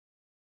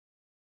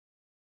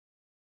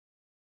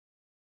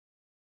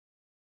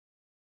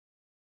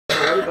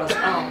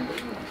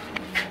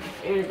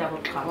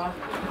dapat kawa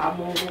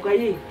kamu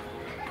bukai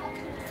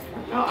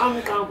now am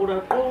kabura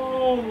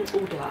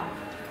udah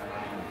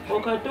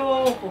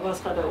okado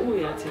okas kada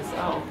uya tis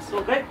out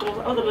so kai ko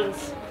other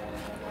ones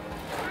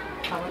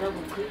kamera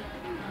bukai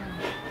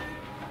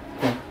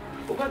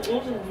okan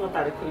musun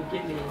mata da ko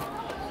gele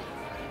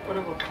ora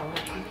ko kawa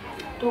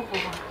to ko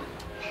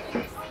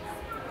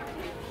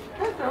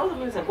ba ta other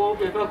ones go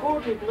be ba go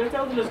to me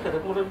ta other ones kada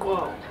ko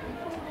ko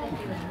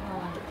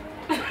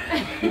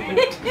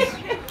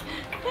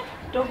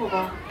Dopo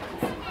va.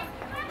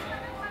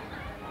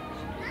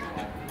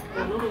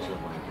 Nanu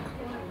sama.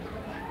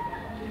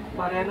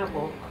 Mariana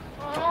po.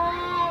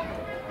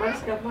 Mas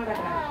kamera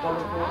kan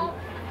kalau mau.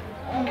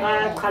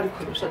 Kali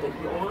kudu sudah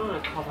di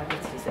kawannya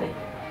sih.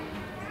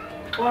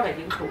 Kau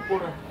lagi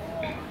kumpul.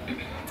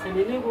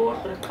 Ini gua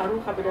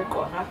terkaru kabel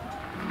korha.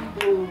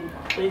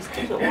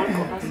 Pasti orang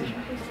korha sih.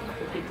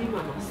 Jadi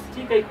mama,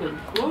 jika ikut,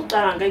 lu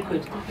tak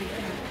ikut.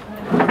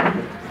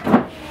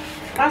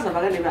 Casa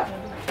va ganhar.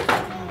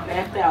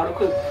 Até a hora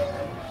que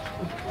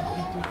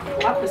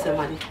apa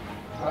semani.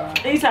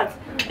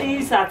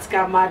 Isat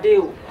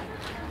kamadeu.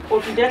 O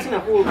que dá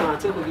na rua mas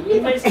eu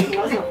digo, mas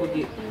não sei o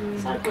que.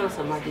 Sabe qual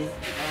semani?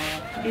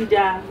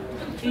 Ida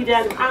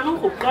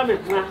anu kame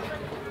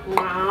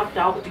na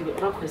tá o que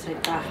na coisa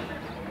tá.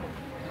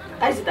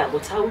 Aí se dá o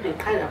tchau de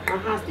cara na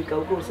has de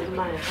gau go sem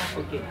mais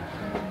o que.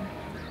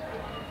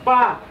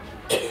 Pa,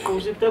 como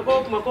se tá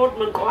go mas go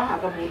man ko ha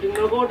ka mu ding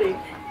na go de.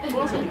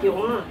 Ko sa ki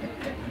wa.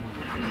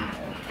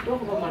 Tuh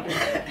apa macam,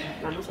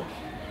 Nanu sah.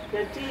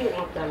 Jadi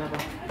orang Dala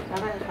bah,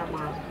 Dala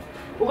sama.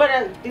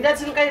 Bukan tidak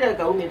singkai dah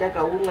kau, tidak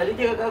kau, ngali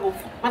dia kau.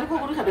 Mana kau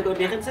guru ada kau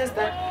dia kan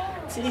saya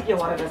sih dia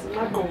warga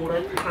sana kau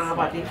mulai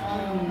apa di.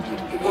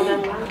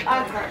 Orang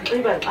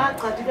ribet,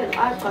 tidak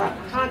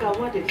kau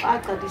mati,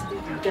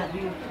 distrik tidak.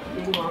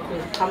 Ini mau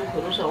kamu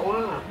terus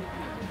awak.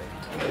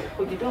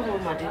 Begitu mau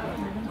mati.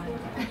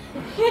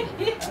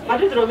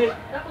 Mati terus.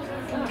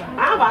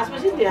 Bahas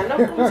mesin dia, nak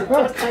terus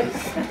terus.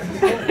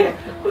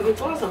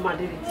 Begitu sama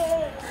diri.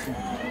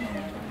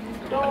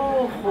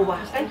 Tuh, wah,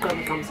 saya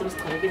kamu terus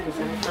lagi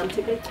misalnya nanti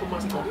kayak cuma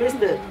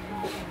mister.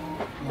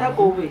 Tak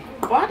kowe.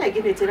 Wah, lagi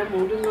nih cara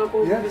mungkin nggak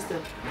kowe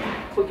mister.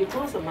 Begitu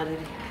sama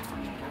diri.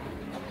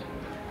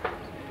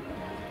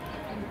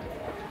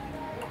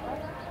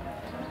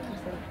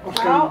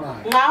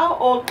 Ngau,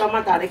 oh,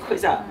 kamu tarik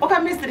kuisa. Oh,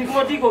 kami mister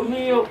mau digo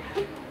mio.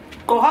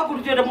 Koha guru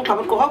juga mau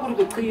kabar koha guru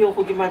kekrio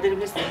kogi madari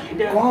mister.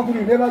 Koha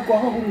guru lewat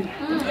koha guru.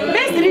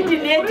 Mister di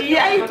nedi,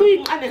 ay tu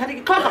yang aneh hari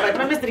kau kabar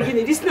tapi mister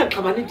gini di sana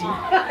kabar nedi.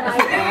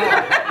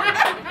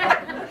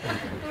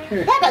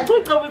 Ada tu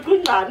kau pun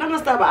lah, nama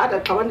staba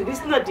ada kabar di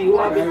sana di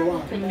wabi.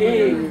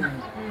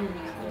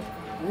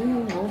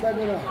 Muda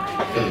bera.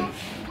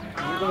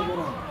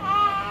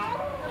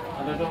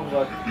 Ada dong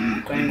buat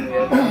kain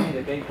ya,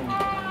 ini kain pun.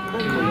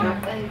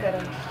 Kain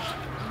karam.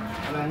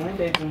 Alangnya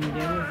kain pun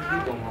dia ni sih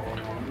tu mau.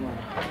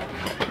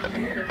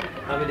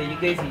 Abi dia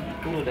juga sih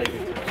turun dari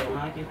situ.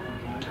 Aja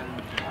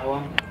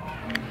awam.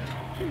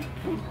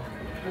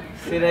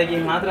 Selagi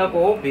matra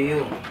ko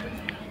beo.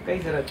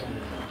 Kayak serat.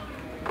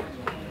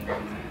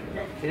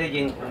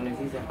 Selagi orang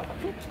sisa.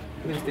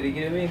 Misteri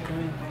kira kami.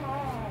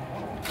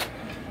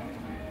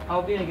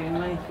 Aku biar kira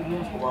main film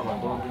sekolah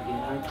baru bikin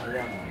aja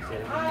saya.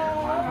 Selagi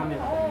kami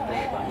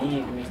pakai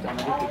misteri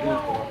macam film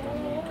sekolah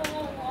kami.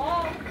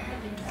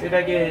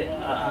 Selagi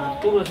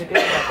turun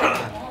sekali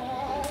apa?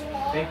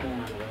 Kayak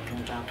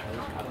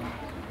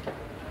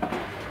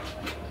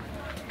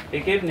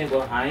Ekip ni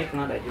ko haik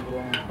na dai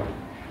Vrou.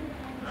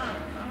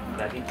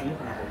 Dadi tu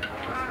na ko.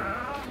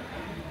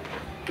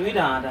 Tu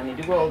ida ni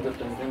di ko auto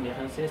tu ni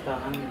kan se sta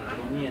han ni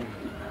Vrou.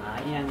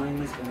 Ai yang main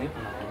ni sini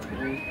na ko.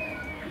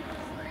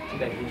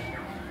 Dai.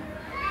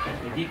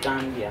 Jadi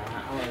kan dia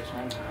awal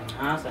san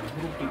san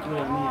grup itu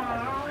ni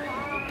kan.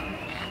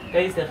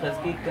 Kai se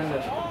khaski kan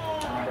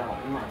da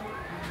umma.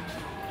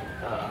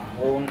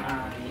 Hon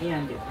ni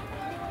yang dia.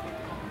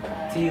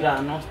 Tira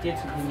nostet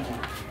ni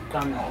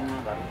kami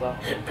orang baru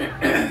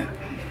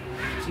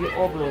si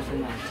oblos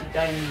na si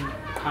time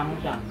kamu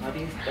dah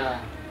hari dah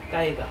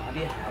kaya dah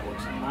hari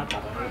harus mata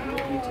baru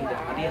si dah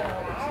hari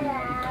harus si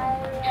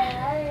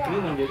ini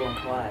menjadi orang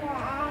tua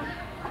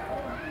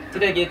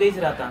tidak jadi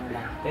seratan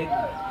lah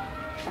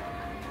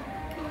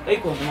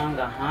kaya kau senang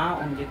dah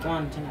om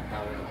jatuhan cina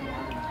tahu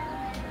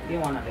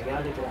dia mana lagi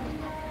ada tu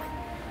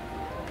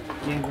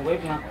yang gue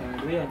punya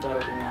kunduya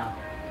cara punya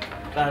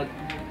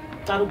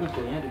cara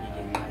bukunya tu jadi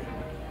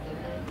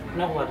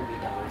nak buat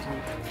kita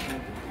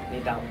ni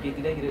tahu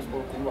kita kira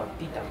sekolah keluar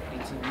tidak di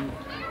sini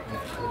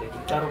sudah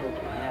ditaruh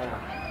bukunya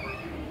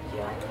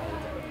ya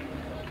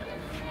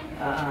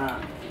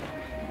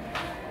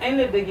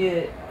ini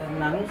bagi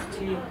Nanu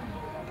si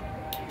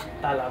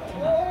Dala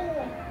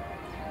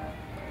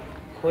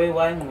koi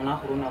wai muna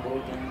corona bro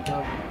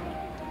tinggal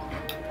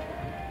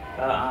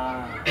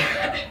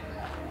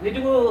ni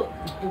juga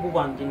buku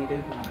banci ni kau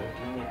pernah buat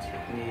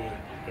ni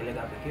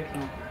kelega pikir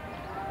no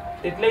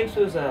it likes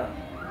us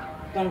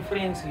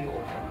conference or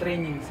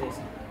training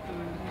session.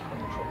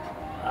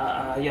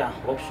 Yeah,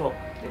 workshop.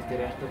 Is the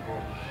rest of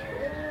all.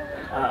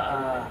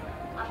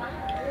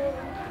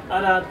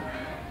 Ada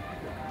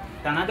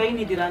tanaga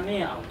ini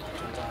dirame auto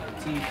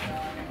ci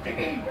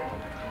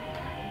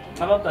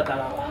sabab kata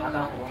lah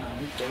ada orang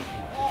ini jadi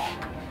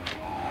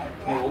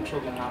me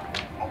workshop na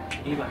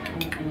iba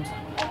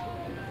sama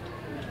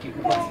di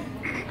ubah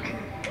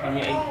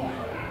ini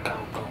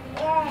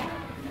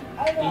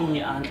ini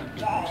anak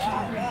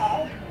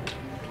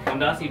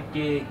fondasi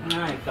ke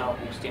ngai kau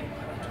ustin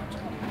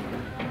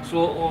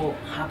so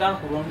ada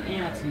orang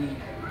ini sih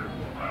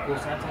ko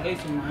sa tagai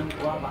semua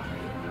apa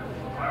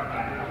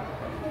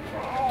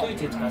tôi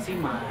chỉ có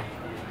xin mà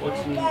tôi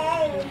chỉ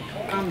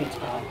cam mình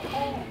cho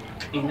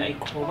in này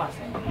khó bắt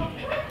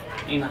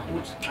in là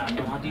hút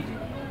đồ ăn đi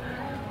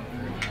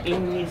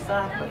in như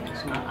sao vậy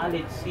mà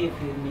Alex xia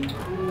phía mình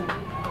cũng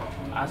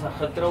asa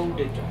khatrau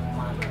de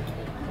choma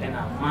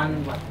ena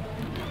man ba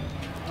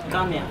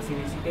cam ya xin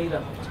cái là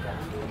một cái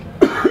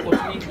tôi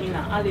chỉ in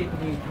là Alex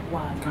đi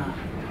qua na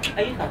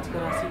ấy cả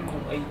cái xin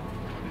một ấy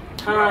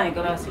hai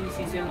cái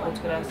xin xin một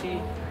cái xin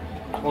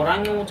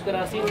orang yang một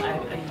cái xin ai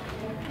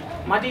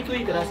mati tu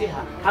ikrasi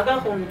ha aga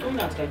kon tu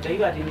na ska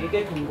jaiga di ne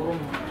ke kun guru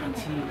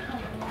chi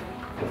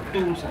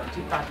tu sa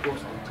chi pat ko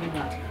sa chi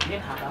na ne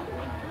ha ga ko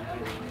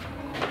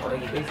ora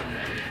gi besi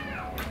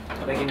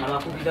ora gi mala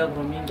ku tidak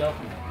guru min da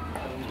ku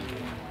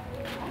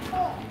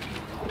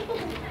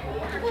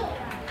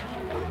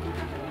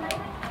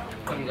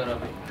kan gara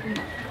ba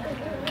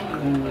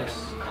yes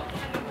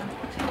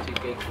chi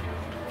ke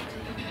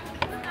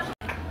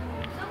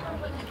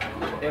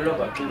elo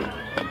ba tu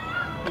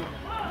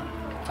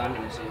tan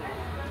ne se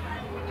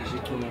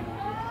tu mesmo,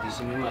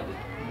 dice mi madre.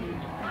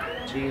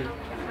 Sí,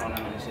 no la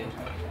merece,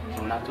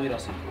 no la tuya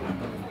así.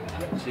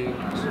 Sí,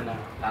 es una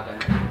haga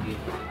aquí.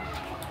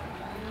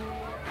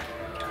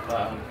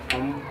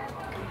 Kamu.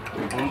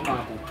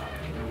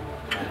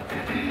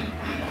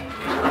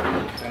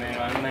 Karena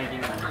orang lain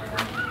ini.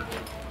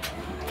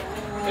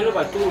 Kalau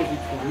batu di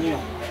dunia,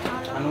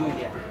 anu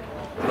dia.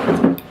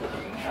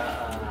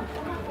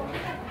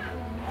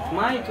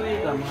 Mai tu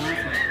juga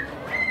masih.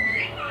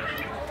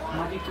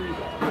 Mati tu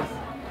juga.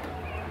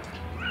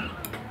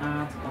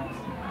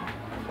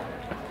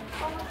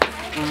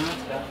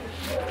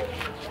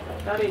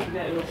 Tadi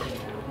tidak elok.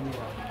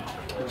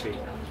 Oke.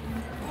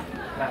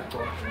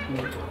 Rakor,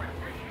 muncul.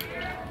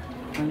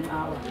 Ini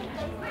awal.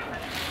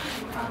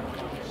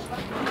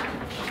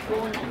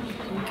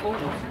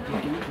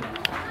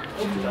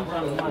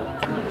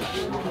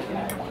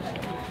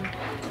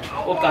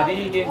 Oh,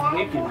 tadi dia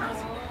ngepin.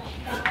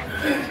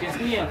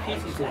 Biasanya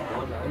visi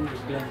sekolah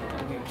untuk bilang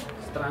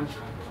strand.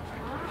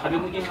 Habis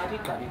mungkin hari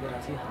tadi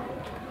berhasil.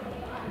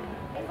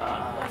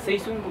 Saya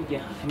sungguh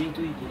dia, ini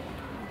tu ini.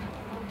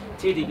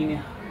 Jadi gini,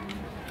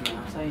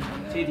 nah saya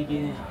jadi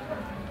gini.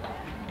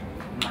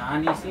 Nah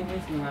ni sini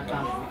nggak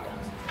tahu.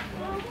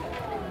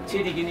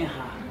 Jadi gini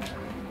ha,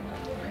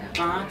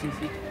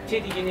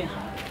 jadi gini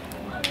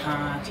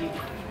ha, jadi.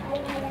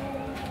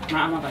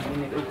 Nah ama kan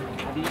ini tu,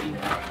 tadi ini.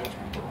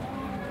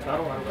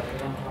 Baru orang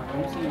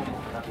mesti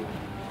tapi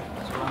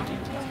soalan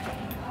itu.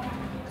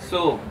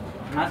 So,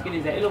 mas kini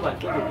saya elok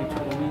tu begitu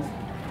komis.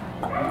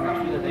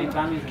 Kita dari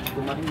kami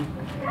kemarin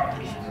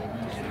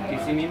di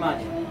sini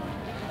mati.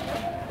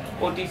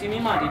 Oh di sini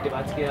mati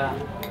debat kira.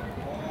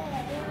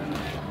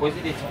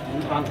 Posisi di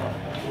sini bangsa.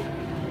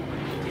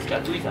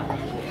 Jika tu isa.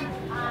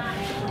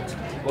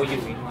 Oh you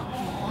win.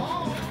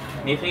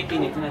 Ni fiti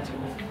ni tu nanti.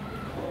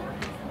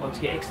 Oh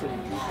dia excellent.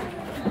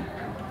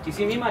 Di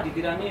sini mati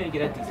tidak ni yang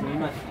kira di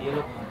sini mati dia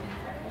elok.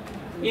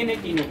 Ini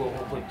tino ko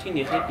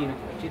tini fiti ni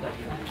ko cita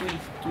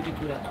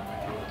tu dah.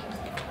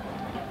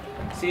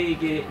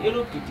 Sehingga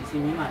elok di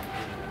sini mati.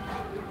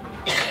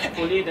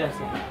 Boleh dah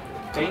sih.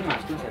 Kain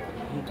mas tu saya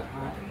ni tak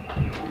mah.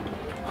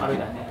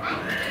 Ada ni.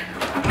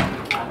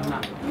 Ada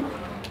nak.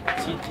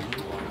 Citi.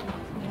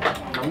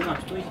 Kamu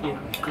nak tu ini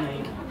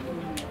ni.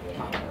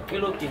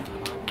 Elok ni.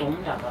 Tom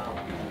dah kau.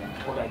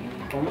 Orang ini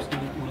tom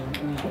sini uin.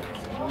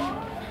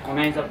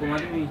 Orang yang satu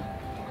mati ni.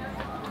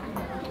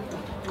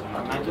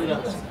 Orang itu dah.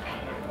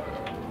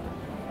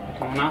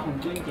 Orang nak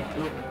tu ini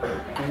elok.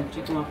 Kamu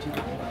citu apa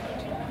citu.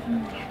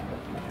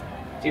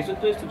 Jesu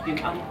tu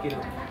seperti amu kira.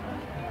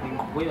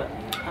 Boleh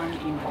kan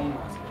ini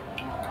mas.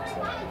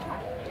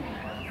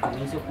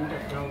 Ini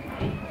sepuluh tahun.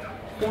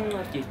 Pun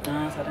kita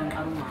sedang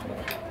aroma.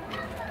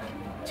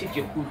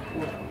 Cici pun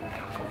kurang.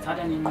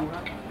 Sedang ini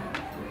murah.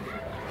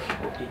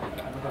 Okey,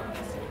 anu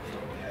bagus.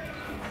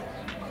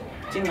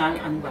 Jangan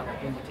anu bagus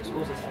yang macam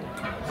sesuatu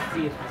sahaja.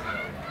 Sih.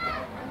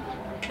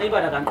 Tapi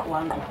pada kan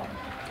uang tu,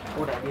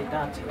 orang dia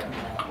dah cakap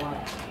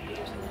uang.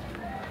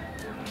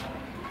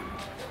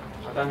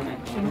 Kadang ni.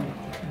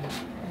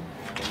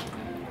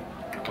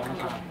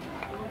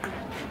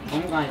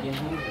 Không ai trên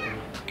hết.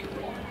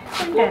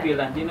 Có việc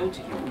làm trên nấu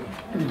chỉ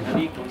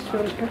đi cũng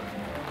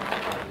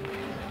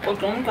có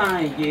chúng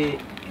ta về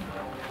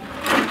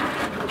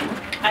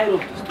ai rồi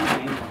thì tôi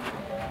nghĩ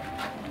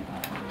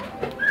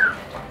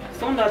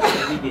xong đã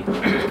được gì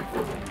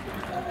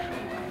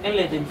em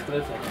lấy đến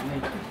script này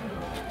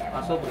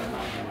và số bệnh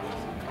nào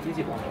chỉ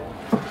chỉ bằng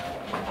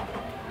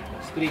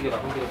script cái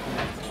không được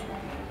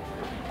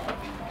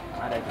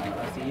ada yang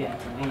masih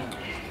ini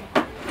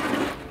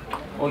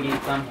Oke,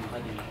 kan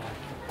lagi.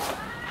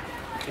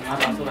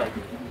 Kenapa sudah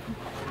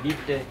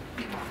bibte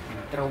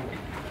terus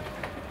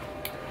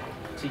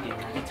cikin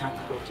nanti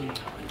cantik cikin.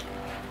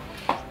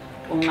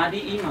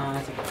 Ngadi ima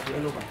sih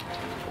kalau lupa.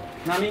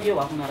 Nami dia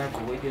waktu nara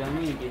gue dia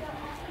nami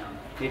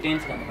dia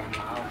dance kan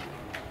mau.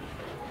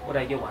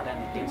 Udah dia wadah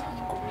nih dance kan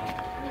gue.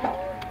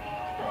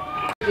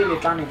 Dia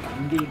lepas nih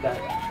kandi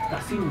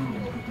kasih.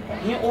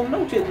 Ini om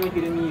nak cerita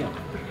ni ni ya.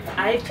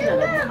 Air cina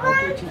lagi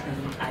auto cina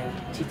air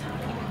cita.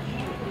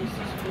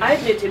 Air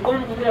dia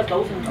cekon kita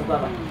tahu semua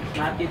apa.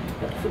 Nanti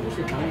subuh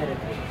setengah hari.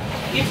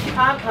 It's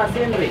half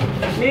hasenre.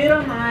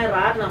 Mera naik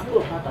rat nak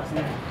puluh kata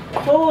sen.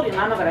 Sorry,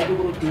 nana kerja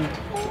guru tim.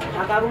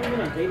 Hakarun pun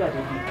nak kerja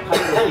jadi.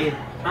 Hari ini,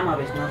 ama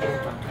besma tu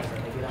kan kerja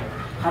lagi lah.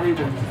 Hari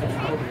itu kita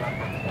tahu lah.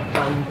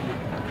 Tahu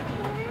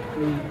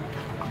ni.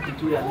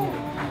 Itu ya ni.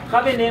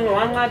 Kabe ni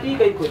orang ngati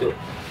kau ikut tu.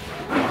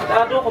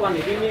 Tahu kau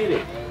banding ni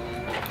le.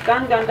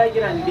 Kan ganda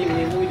kira ni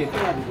ni mui de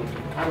kena dulu.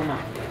 Haruna.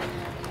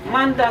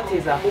 Manda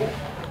cesahu.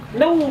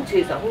 Nau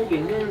cesahu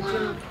gini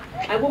cin.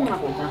 Aku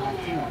mengaku kan.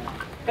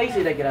 Kau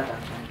sudah kira tak?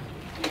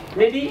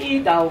 Nedi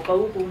I tahu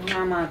kau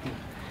punya mati.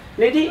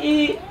 Nedi I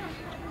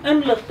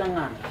emlek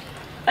tangan.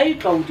 Ai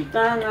kau di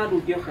tangan tu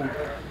dia pun.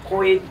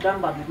 Kau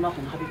gambar di mana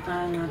pun habis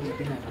tangan di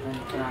mana pun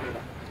tangan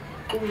dia.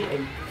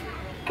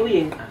 Kau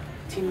yang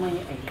cuma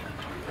yang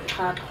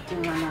kat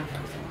cuma mana.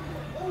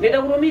 Neda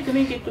urumi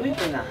kami kita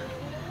pernah.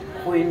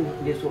 Kau yang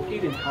dia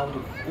sorti dan tahu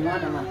tu. Umar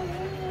nama.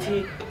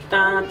 Ci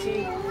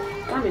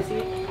kami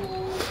sih.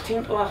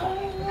 Cing tua.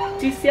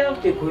 Ci siapa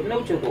tu kau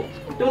nak cukup.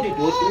 Tu di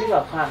dua tu ni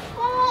apa?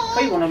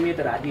 Kau yang mana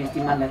terada di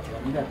mana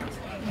cakap ni dah.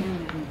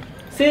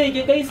 Saya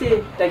je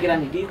tak kira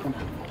ni dia pun.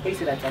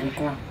 Saya dah cari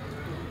pun.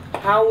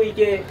 How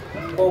je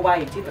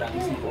mobile citra ni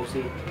si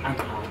bose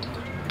angkau.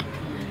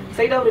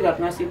 Saya dah berdekat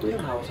nasi tu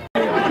yang house.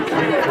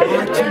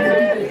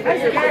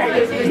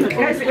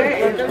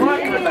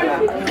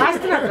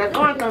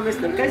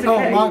 No,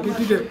 market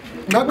deh.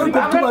 Nak kau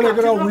tu balik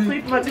kerana wui.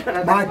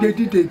 Market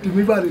deh,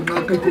 timi balik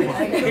nak kau tu.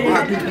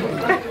 Market.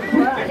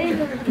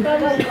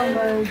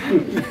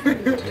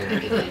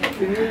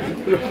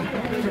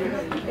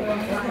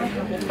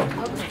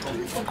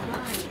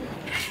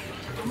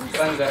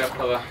 Kan garap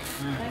apa?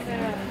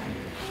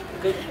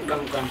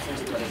 Kam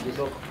sesuatu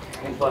itu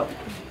umpa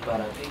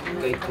para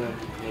itu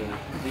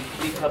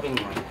di kabin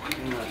mana?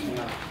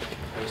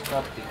 Ini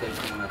start di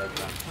kabin mana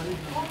kan?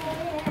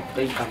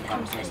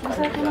 Kam sesuatu.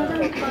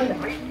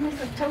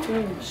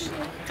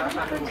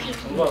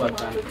 Umpa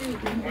kan?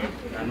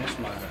 Nanu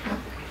semua.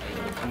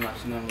 Anak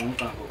senang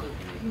umpa aku ke.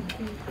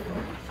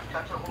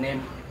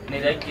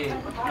 Nerake,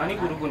 mana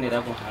guru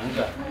nerako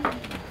hanga.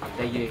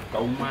 Tapi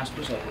kau mas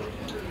tu saya.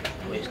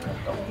 Westa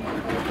kau mas.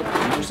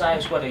 Ibu saya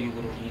suara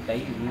guru kita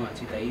ini semua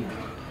cerita ini.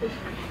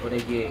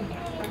 Orang je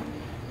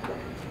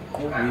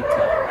kau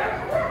kita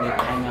ni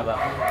tanya bah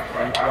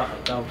orang tua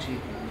kau sih.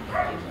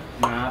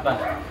 Ngapa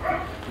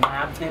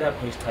nera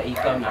westa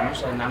ikau nanu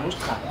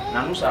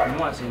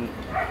semua sih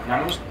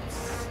nanu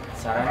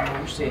saran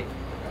nuse.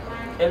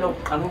 Elo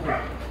anu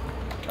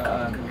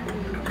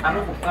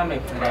bukan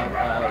mereka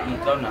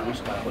ikau nanu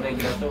sekarang. Orang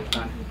kita tu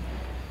kan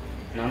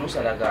nanu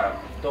selaga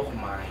toh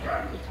mai.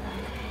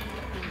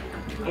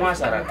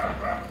 Masyarakat,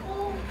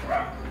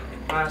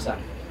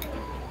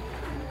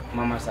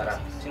 mama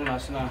Sarah, sing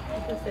masna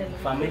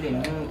family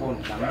nunggu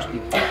nanus di,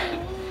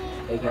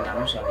 lagi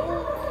nanus ada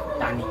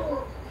tani,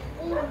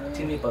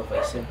 sini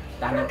profession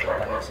tani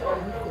sah.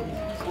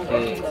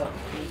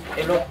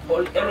 Elo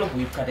buat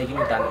kade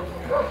gini tani,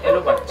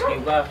 elo baca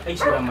juga,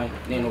 ramai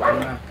neno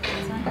bunga.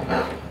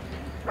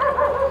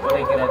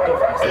 Boleh kira tu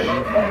asli,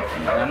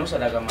 nanus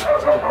ada gambar,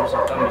 nanus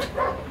kami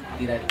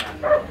tidak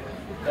tani.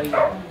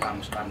 Kayak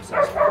kamus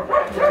saja.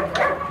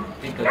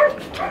 Tiga.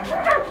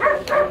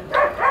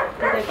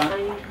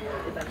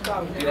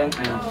 Tidak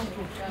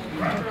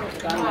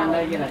kan anda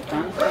kira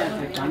chance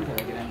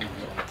kira.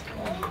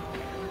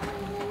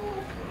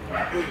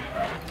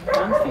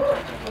 Chance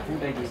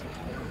sudah di.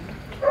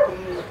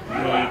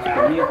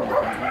 Ni ko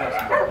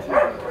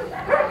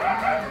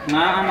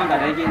na ama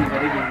garage ni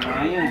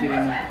ayo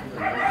sini.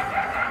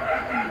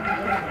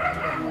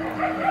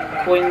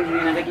 Poin ni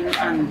nanti kini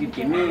andi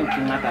kami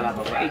cuma talah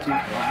bawa cuma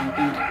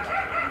mungkin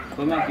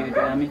kau mak kiri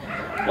kami.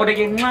 Oda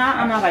kini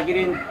ama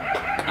kajirin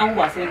ang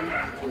wasen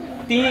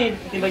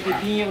tiba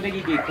kiri oda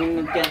kiri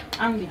kun kya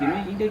andi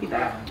kami ide kita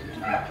lah.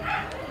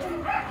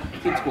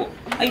 Cicko,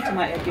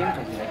 cuma aircam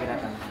saja kira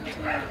kan.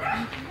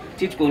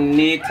 Cicko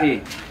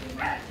nete.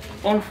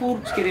 On food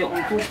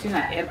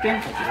cina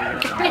aircam saja.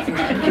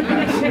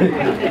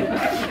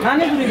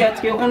 Nani guru jat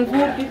ke on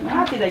food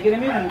tidak kira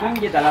mungkin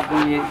kita dalam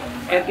punya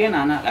aircam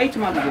anak,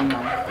 cuma begini.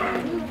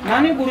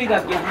 Nani guru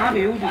jat ke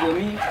beu juga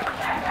mi.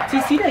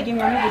 Sisi lagi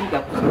nani guru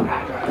jat.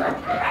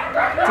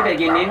 Tidak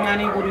gini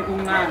nani guru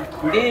kungan.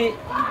 De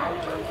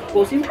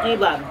kosim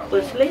ibar,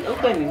 perselai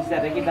oke nih.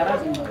 Saya lagi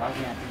darah semua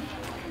lagi.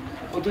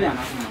 Itu yang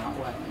aku mau.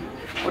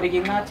 Orang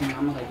gimana cina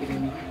ama kayak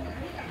gini.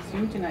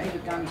 Sim cina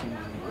itu kan cina.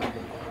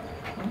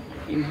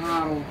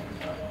 Imharo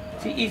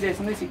si ize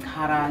sendiri si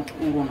karan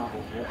urun aku,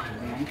 kan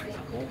yang itu.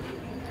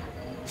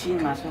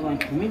 Cina seorang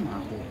cumi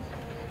mahu.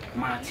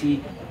 machi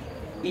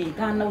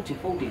itan nấu chỉ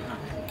phô đi ha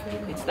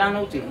itan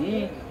nấu chỉ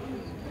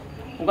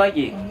không cái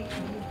gì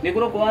nếu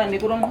có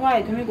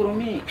hoài thì mình có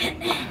mi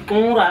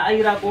cũng là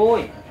ai ra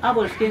coi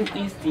abol skin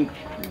instinct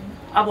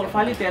abol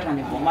fali terra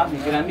ne bomba ni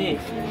grami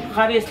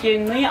khare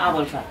skin ni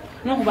abol sa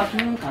no ba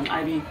kin kan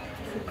ai bi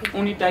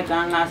unita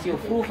kan nasio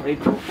fu fre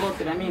pro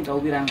terami ka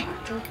ubirang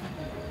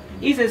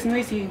ises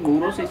ni si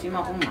muro se si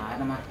ma ko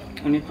ma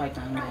uni pai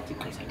kan na ti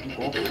kai sa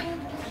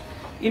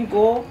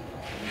inko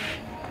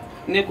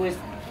ne ko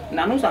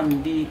nanu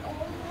sam di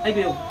ai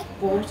be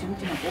ko sim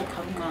ti na ko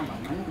kham ma ba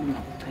nanu na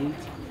thai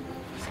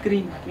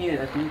screen mi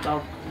ra tin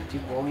tao ti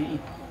ko yi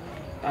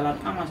alat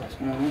ama sa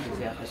smo no ti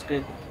sa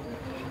khaske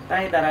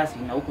tai dara si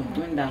nau kun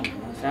tun dang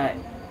sa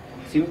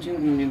sim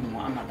chin ni mo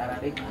ama dara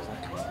re ka sa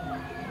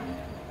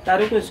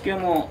taru ko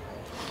skemo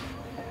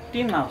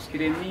tin na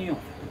screen mi yo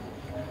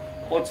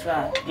otsa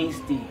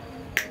insti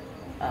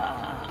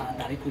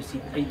dari ko si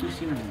ai tu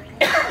sim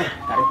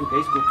dari ko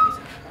guys ko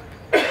sa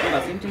ba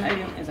sim chin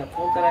ai esa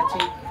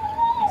foltarachi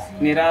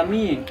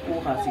Nerami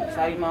uha si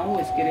sai mau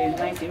esquere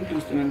nai sim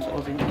instruments o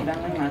sen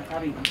dang nai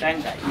matari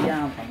dang da ia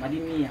pa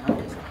madimi ha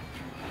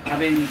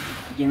aben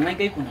yen nai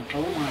kai kuna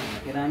kau ma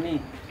kerane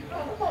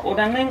o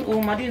dang nai u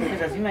madin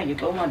sa sim nai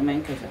kau ma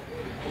main kaisa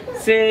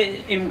se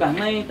im ga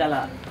nai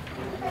dala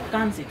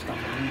kan se ka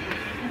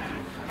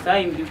sa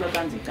im juga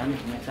kan se kan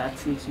me sa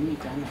si simi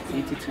kan si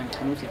ti chen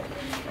kanu se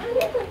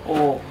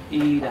o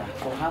ida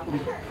ko ha ku ni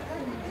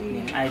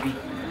ai bi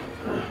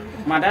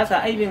madasa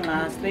ai bin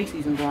na stay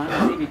season ko ana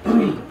se bi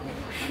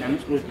Nanu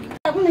scrutiny.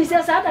 Aku ni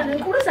saya sadar dan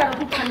kurang sadar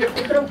aku panas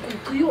terus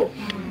kuyo.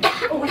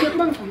 Oh dia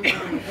pun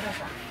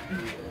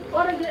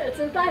orang dia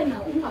cerita ini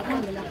aku nggak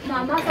tahu lah.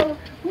 Mama tahu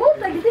mau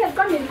lagi dia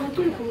kan yang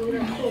kuyo kuyo.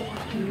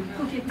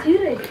 Kuyo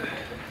kiri.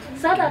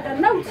 Sadar dan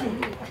nauci.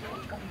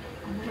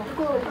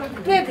 Aku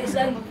bebe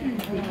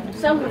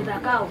sang dah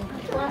kau.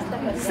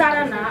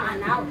 Sarana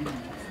anau.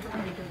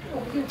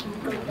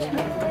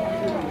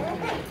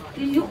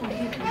 Tiup.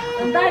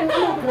 Andai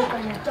aku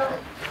bukan itu.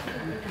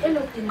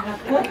 Elo tinggal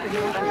kok,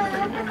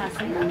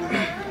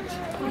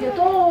 udah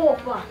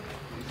topa,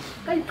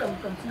 kayak kam,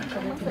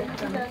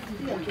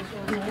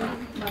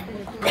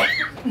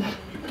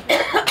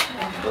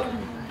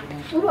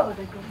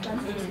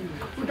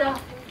 udah.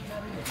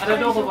 Ada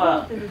dua apa?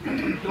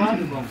 Tuan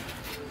bom.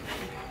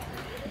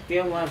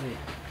 Tiap hari.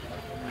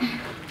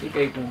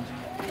 Ikai pun.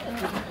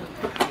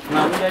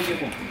 Nanu lagi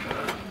pun.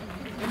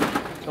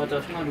 Suatu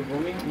semua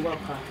dibumi buat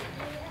kah?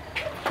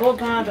 Kau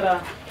kan ada.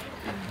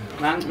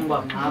 Nang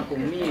mbak aku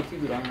mi ti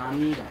durang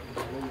ami da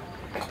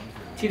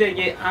tidak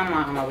je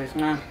ama wes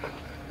nang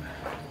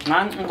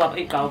mbak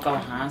kau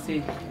ha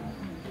si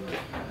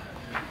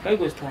kai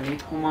gostani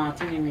thoma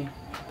tini mi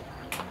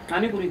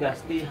ani kuri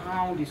gasti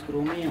hau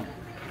diskromio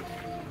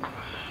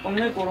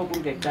onne koro pun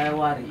ke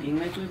kaiwari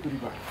ingai cui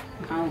kuri ba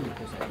hau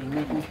ko sa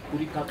ingai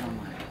kuri ka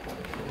kama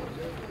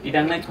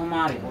idang nai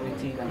thomare ore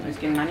ti kan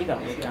isken mani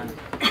ka kan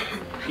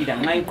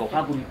idang nai ko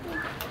pa kuri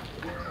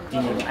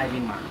ini ai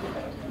bin ma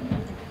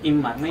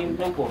immat nai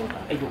pro ko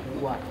ta ai ko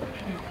wa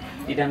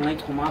idang nai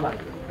thoma ba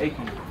ai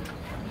ko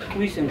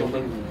kui sen do ba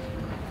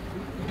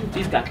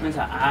tis ka kan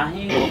sa a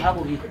hi ko ha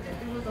kuri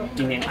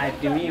ini ai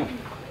ti mi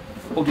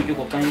o bi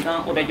ko kan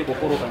ka o dai ko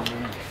ko ro kan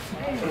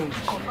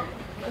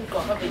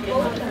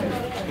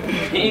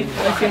ini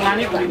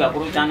singani kuri ga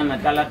kuru chana na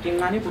kala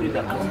tingani kuri ga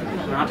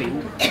ha be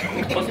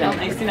o sa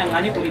ai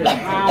sinangani kuri ga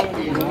ha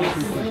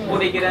o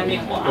de kira mi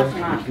o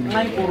asna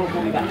nai kuru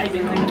kuri ga ai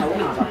ben nai tau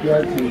na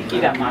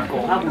kira ma ko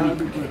ha bu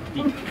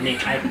ni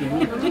ai ti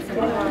ni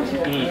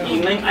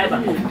nai ai ba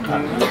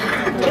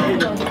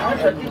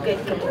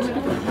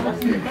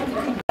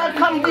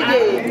come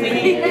today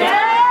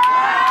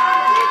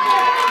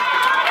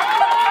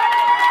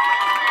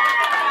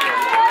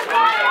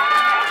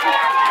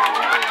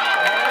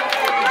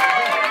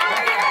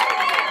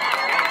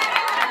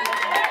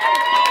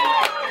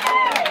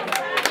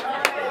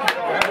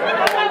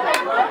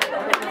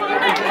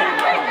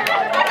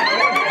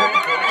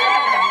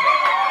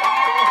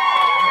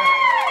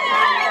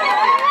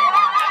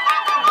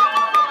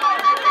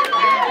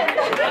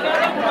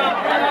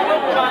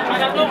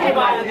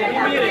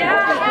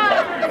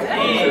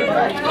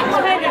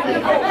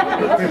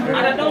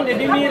ada dong di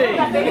mire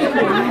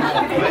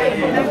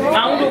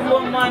mau do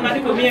buang ma ngadi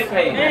ko mie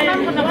kai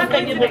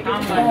di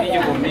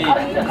jo mi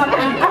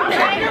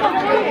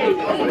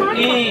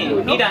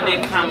ni dan de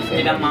kam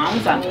ni dan mau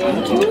san kan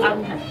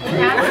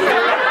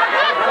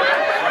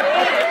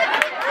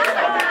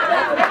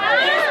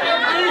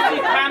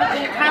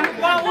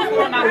wa u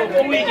ko na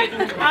ko wi ke tu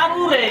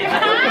aru re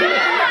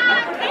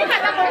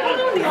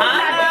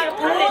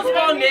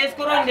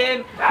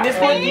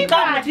Nesco kita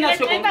mati na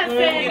soko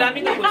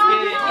irami ko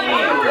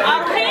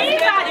koske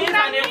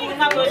ini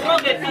kurma ko so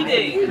ke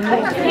tide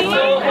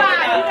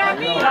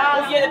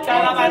ye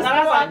tala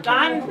bazara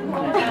kan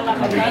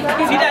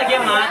sida ke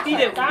mati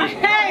de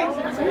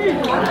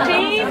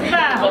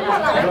tiba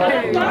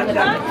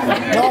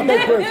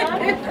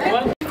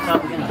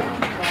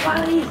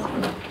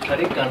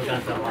tarik kan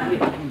sama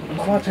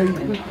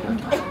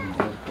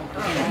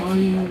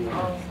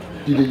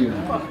Tidak.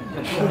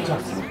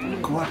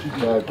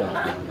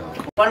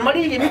 Pan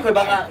mari ini kue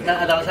bangga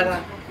adalah sana.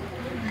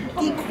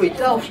 Ini kue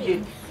tahu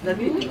sih,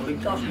 nanti kue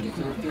tahu sih.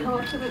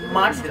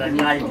 Mars dan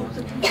nyai.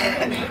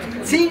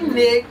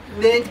 Sini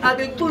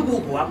abis tu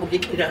buku aku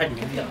tidak ada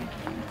dia.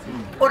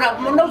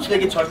 Orang mana sudah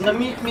gitu soalnya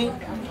mi.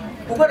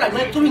 Bukan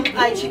hanya tuing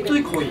ai si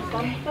tuing kue,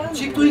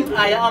 si tuing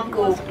ayam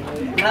ko.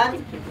 Kan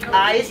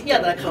ai sih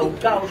adalah kau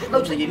tahu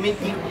saja mi.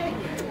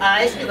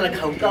 Ai sih adalah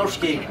kau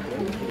sih.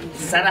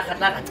 Sana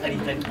kata cari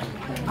tadi.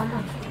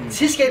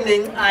 Sisken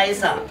neng ai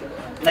sa.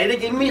 Này đây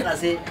cái miếng là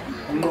gì?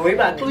 Nồi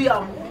bà tui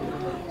âm,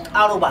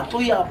 alo bà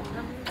tui âm,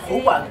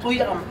 thấu bà tui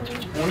âm,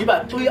 muối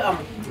bà tui âm.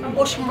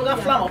 Ôi xin mời các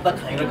flam ở đây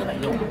khai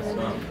luôn.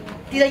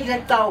 Đi đây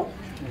cái tàu.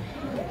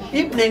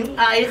 Ít nên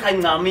ai khai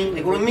ngàm mi,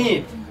 này cũng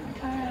mi.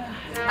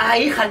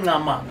 Ai khai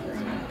ngàm mà.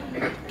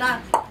 Ta,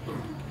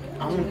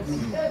 ông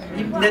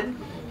ít nên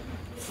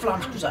flam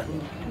cứ vậy.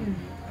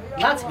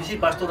 Nát bị gì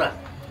pastora,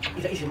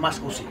 ít là ít mas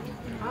cũng gì.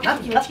 Nát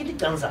cái đi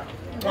canza,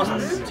 nó sao?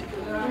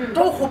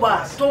 Tô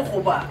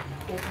khoba.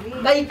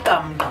 Kay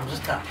kam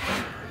justa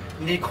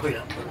ni koira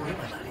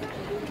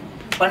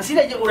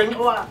pansida je orang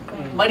Jawa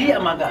Maria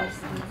maga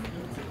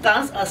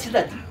dans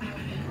asida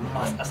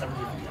mas asam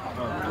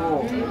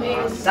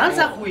dans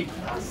akui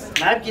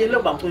na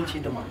bielo bang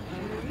kunci dema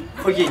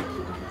khoye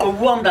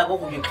obuam da ko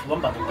khoye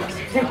khubam ba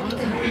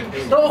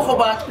to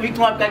khoba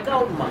witwa ka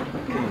ka ma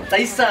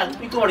taisa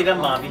witwa riga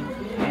ma bi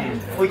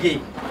khoye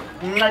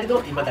ngari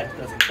do tiba da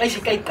kai si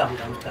kai kam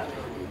justa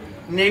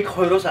ne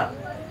khoirosa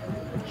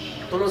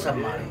todo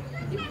samare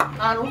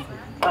anu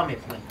kami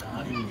punya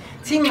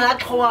singa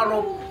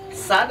kawalo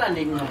sada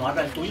neng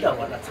wada tuida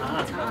wada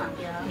sangat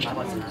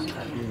apa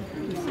sangat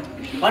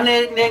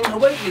mana neng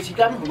hubai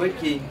kisikan hubai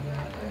ki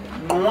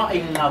noa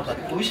ingat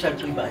tuisa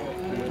tuibai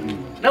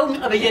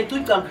lalu ada ye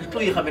tuikam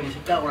tui habis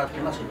kita orang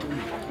kena setui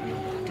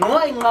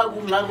noa ingat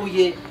ngagu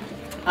ye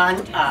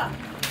anta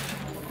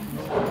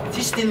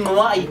sistem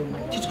noa I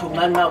sistem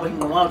ngagu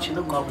noa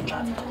cina ngagu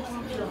ngat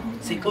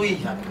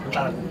sikoi ya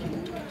tahu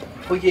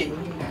koye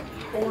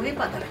oleh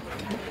pada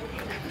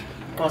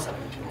cosa.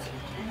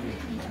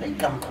 Aí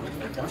gampang,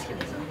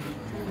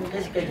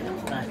 sekali.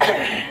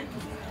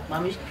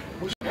 Mami,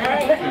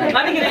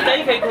 Mari kita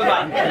cari kayak apa?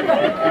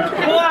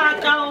 Gua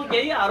kau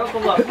jadi arah kau.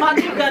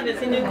 Mari kita di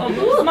sini kau.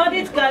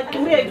 Mari kita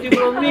curi itu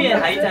belum ni.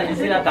 Hai cari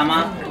sila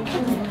kama.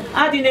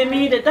 Adi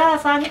nemi de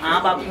dasan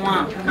apa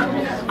kuma.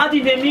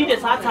 Adi nemi de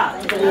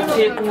sata.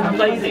 Ceku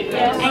bayi.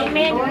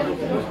 Amen.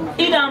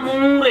 Ida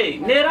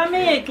mure.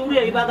 Nerame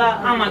curi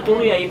ibaga ama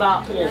curi iba.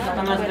 Oh,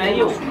 setengah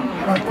sekali.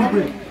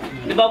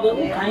 Diba bu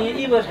kaya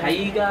iba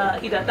haiga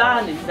ida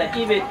tani sa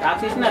ibe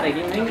taksis na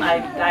lagi ning ay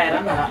kaya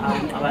na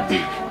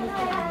abati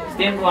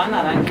stem ko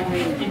na ran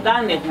kita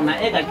ne kuna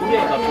ega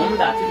tureba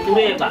ponda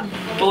tureba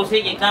to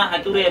se ke ka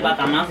tureba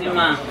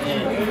kamasima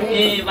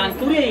ban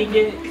ture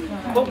ige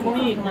ko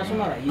kuni na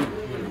suma rai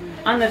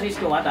ana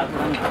risto wata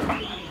kana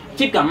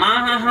chika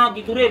ma ha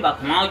ki tureba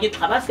ma ki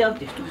thabasya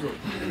testu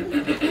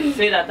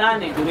se da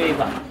tani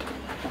tureba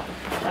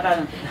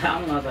Karena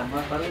ang nggak sama,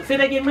 sih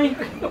lagi main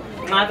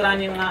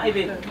ngatranin nggak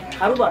itu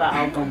harus bara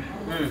outcome.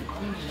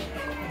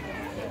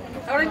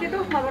 Orang itu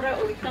mau bara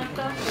urusan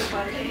tuh.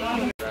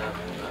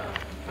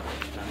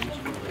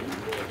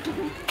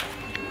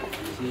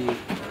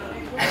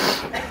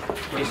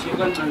 Si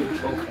kan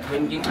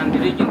banking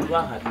andiri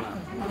jengkua hatma,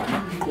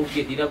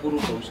 oke tidak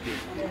buruk terus ke.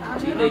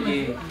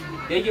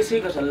 Jadi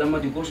sih kesalama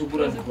di kursus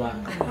bulan dua.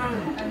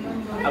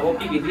 Aku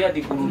pikir dia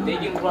di kursus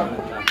dia jengkua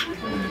hatma.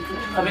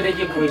 Kami dah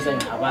je kuisan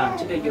apa?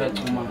 Cita kira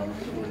cuma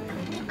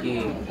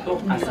ke tu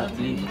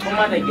asapli.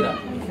 Cuma dah kira.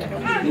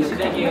 Ni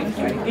cita je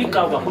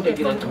ika apa? Aku dah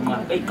kira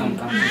cuma ikam.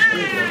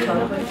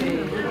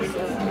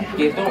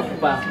 Ke tu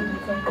apa?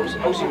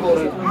 Aku sih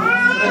korek.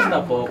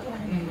 Resta pok.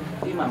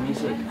 Di mami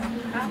sih.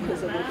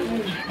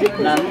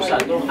 Nanu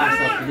satu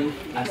asapli.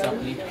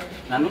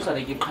 Nanu satu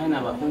lagi kain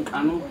apa?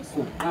 Anu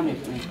kami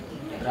pun.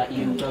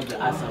 Rakyat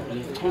juga asapli.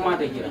 Cuma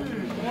dah kira.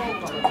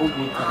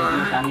 Kubu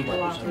kadang tani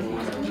bagus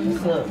semua.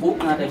 Kubu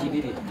ada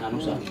jadi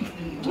nanusa.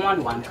 Cuma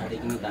wan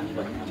kadang ini tani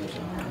bagus nanusa.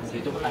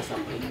 Itu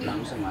asap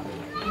nanusa mati.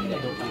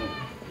 Itu kan.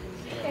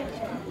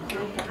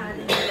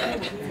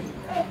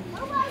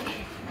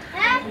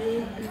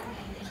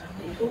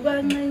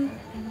 Bukan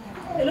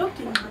elok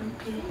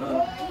nanti.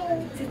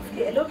 Sih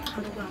elok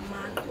kalau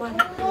mat wan.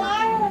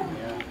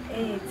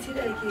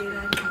 Tidak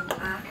kira ni.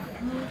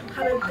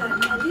 Kalau kan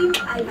jadi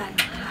ayat.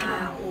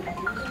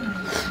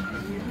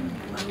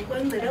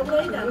 Bukan tidak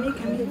boleh kami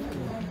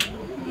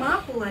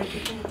maaf buat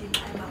kita di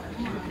ayat.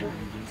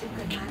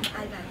 Sekarang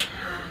ayat.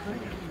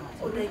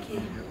 Udah ke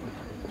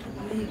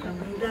ni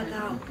udah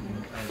kau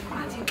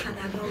masih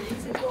kada kau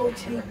masih kau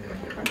sih.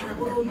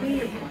 Aku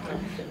ni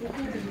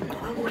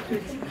aku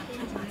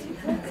masih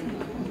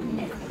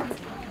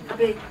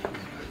Abe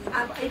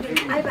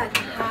ayat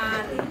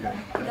hari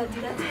dan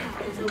tidak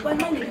tahu.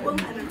 Sebenarnya ni bukan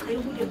anak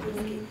kayu dia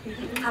punya.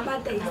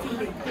 Apa dah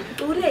isi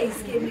tu dah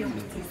isi ni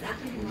orang sisa.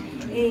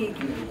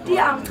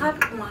 Dia angkat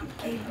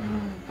mati.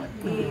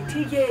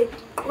 Tiga,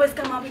 wes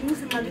kama bingung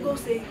sama dia kau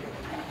se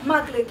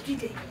maklek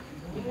tiga.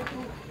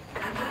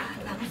 Apa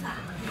sa.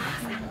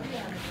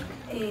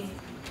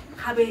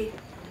 Habe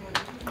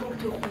ko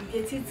to ko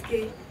ye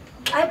titske.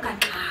 Ai kan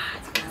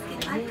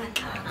ai kan.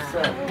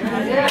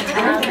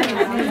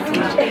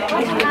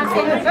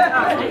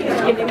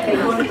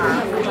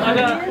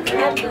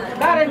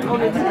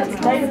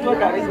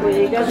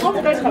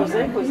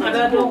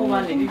 Ada dua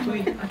orang ni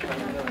ditui.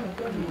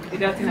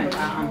 Tidak tina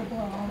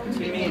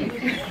sini.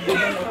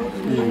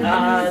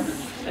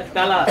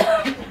 Dala.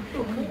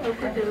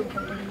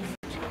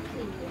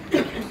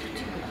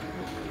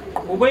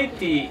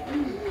 Ubaiti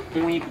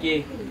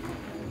muike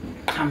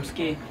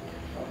kamske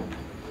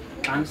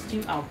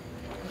dancing out.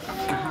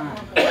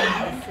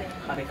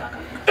 Hari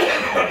kakak.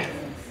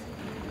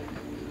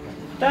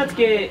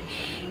 Tapi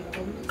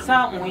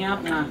sa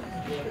uyap na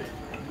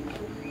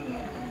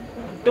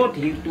tot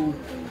hitu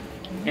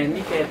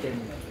ini keten.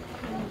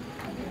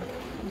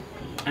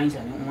 Ainsa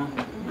ni umah.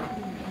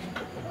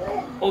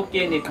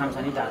 Oke ni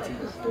kamsa ni dati.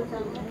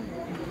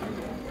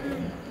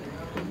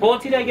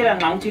 Boti dah kira,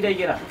 ngau dah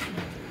kira.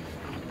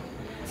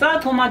 Sa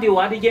thoma di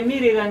wadi ke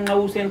mire kan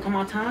ngau sen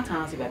thoma cha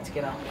si bat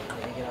kira.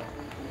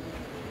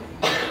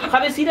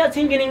 Kabe sida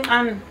thinking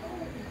an.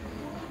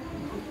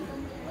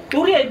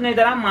 Turi ai nei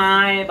dara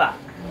mai ba.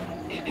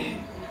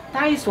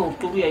 Tai so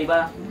turi ai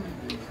ba.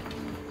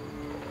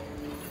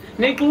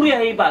 Nei turi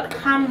ai ba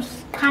kam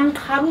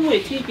karu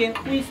e tiken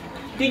quiz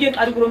tiken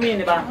argument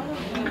ne ba.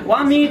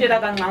 Wa mi de da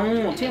kan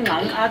ngau chen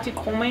ngau a chi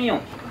khomai yo.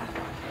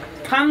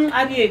 Kam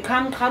ari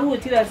kam karu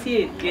tira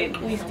si ke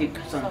quiz ti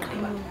son kai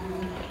ba.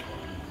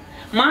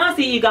 Ma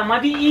si iga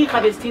madi I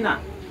Palestina.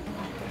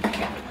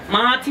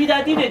 Ma ti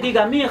da di de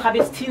diga mi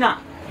Palestina.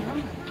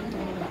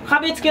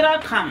 Habit kira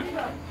kam.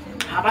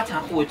 Haba cha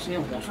ko chi ne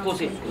ho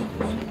se.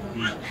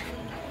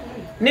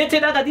 Ne te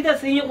da ga di da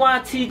si wa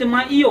chi de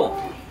ma iyo.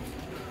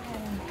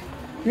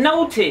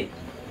 Naute.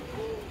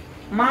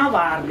 Ma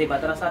war de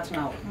badra sa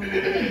chna.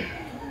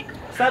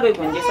 Sabe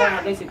con que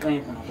sa ga si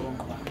kan ko na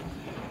ko ba.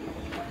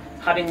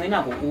 Habin ne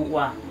na ko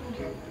wa.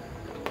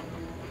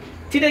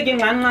 Ti de ge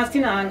ngan na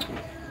sina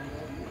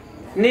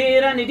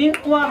Nera ni din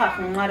wa ha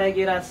ngara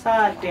gira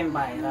sa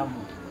tembai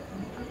ramu.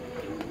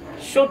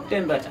 Short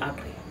temba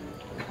chakre.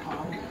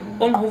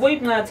 On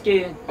huwait ngat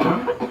ke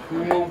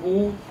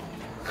nubu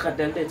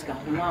khadal de ska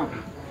huma.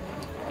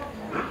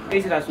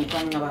 Esra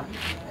sukan ngaba.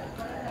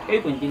 E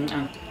kun din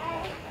an.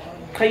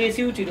 Khaye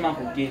siu ti ma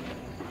hoge.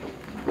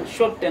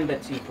 Short temba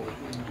chi ko.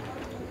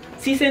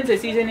 Season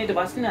ni de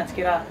basina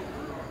skira.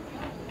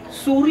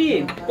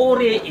 Suri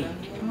ore e.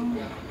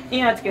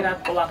 Ia kira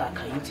kola ka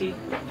kainci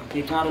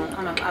di karun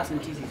anak asan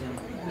cici zam.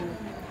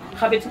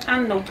 Habis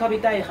an no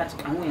kabitai hat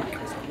kamu yang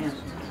kesanya.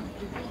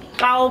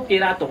 Kau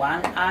kira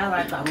tuan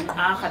ara karun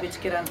habis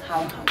kira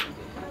hau.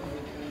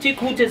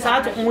 Ciku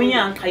cesat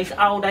umuyang kais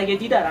au dah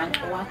jadi darang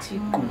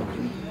waci kum.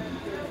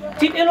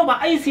 Cip elo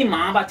ba aisi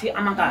ma ba ci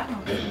amaka.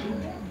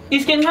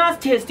 Isken ngas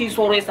testi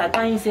sore sa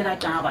kain sera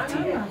ka ba ci.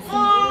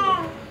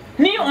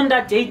 Ni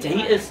onda jai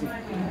is.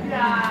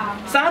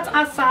 Saat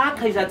asa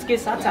kaisat ke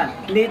satan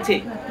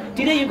lete.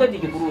 Tidak juga di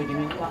Vrou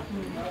ini apa?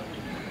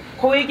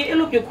 Kau ini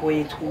elok je kau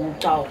itu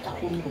jauh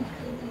tahun.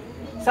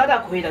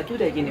 Sada kau itu tu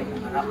dah gini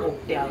pun ada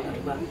optial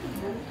juga.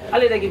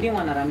 Ale dah gini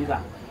mana rami ba?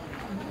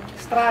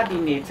 Stradi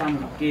ni cam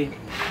ke,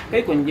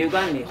 kau kun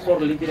juga ni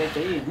horli tidak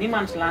cai, ni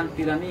manslan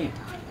tidak ni.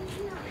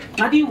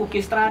 Nadi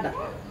uke strada.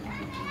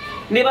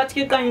 Nebat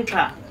ke kain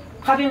ka,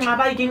 kau yang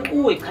ngabai gini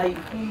uwe kai.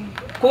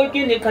 Kau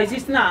ini kai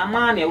sisna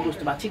mana urus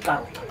tu baci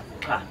karo.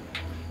 Ka.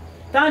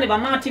 Tanya ba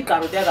mati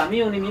karo dia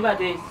kami oni mi ba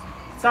de.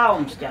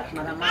 Sao sejak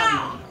mana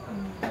mana,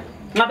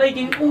 ngabai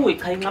king uwi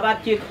kai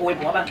ngabat ke koi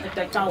buat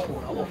kita jauh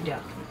orang dia.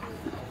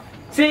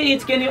 Se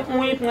it kini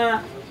uwi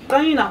nga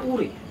kai na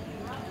uri,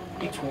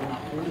 itu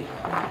na uri.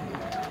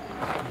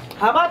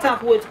 Habat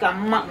aku it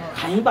kam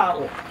kai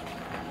bau.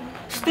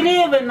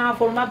 Streve na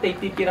format de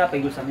kira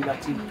payu sami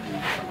baci.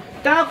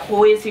 Ta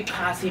koi si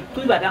kasih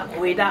tu bada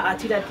koi da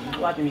acira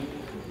dibuat ni.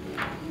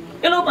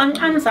 Elo an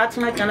saat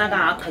sengaja kana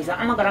ka kaisa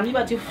ama garami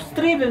baci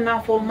streve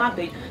na format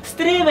de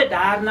streve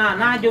dar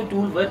na jo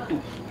dul betu.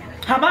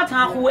 Haba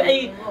aku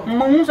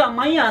mengusah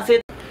maya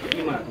se.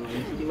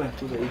 Ima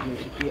tu dari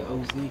ini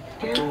auzi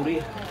tori.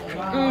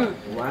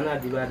 Wana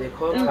di bade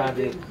kau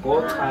kade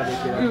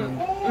kira.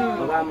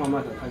 Baga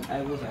mama tak kan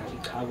ayu sahaja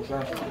kabu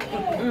sah.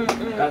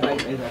 Kadang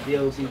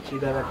dia auzi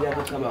cida dia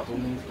tu kaba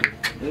kumis.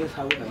 Ini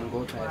sahaja kan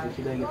kau kade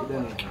cida gitu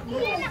kan.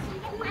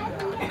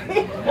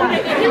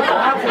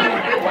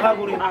 Wah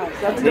gurih.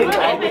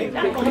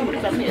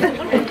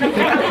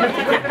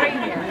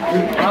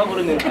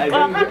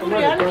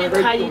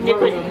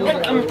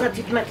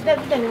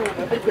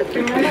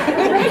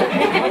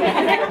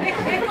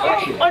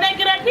 Orang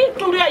kira ni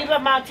kuliah iba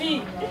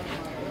mati,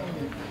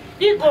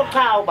 iko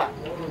kau ba,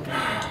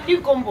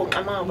 iko mbok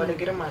ama ba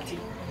kira mati.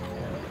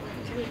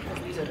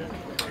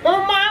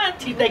 Oh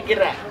mati dah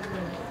kira,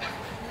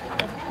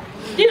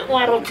 di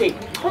warote,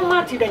 oh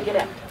mati dah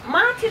kira,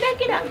 mati dah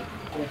kira.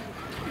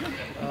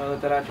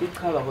 terakhir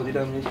kalau aku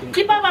tidak menyusun.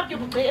 Di bapak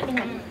juga kayak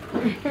dengan.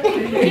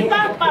 Di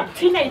bapak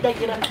sini ada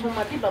kira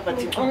cuma di bapak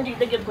sini. Orang di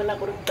daging pun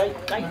aku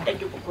kayak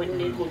daging pun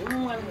ni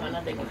gunungan mana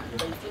daging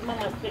daging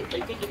mana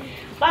daging.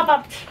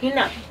 Bapak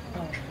sini.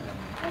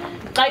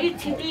 Kayak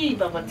sini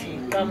bapak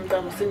sini.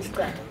 Kam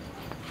sensta.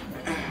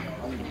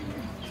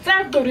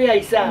 Sang duri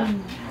aisa.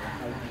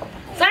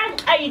 Sang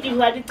ayi di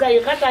hari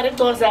kayak kata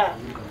dosa.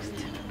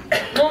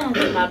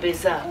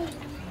 Mabesa.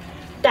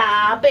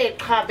 Tabe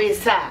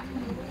kabesa.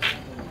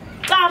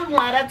 Kam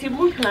mara ti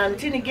mutnan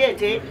tini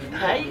gete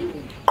hai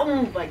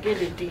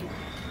bageleti.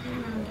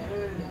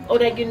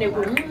 Ora gene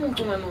ko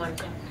tuma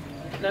nuanka.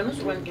 Nanu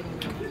suwan ke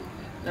mutu.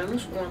 Nanu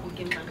suwan ko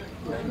kinna.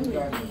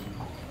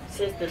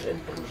 Sisters and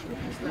brothers.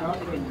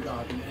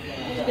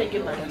 Tidak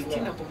gimana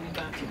tina ko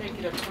mba. Tidak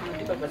kira tuma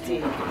di babate.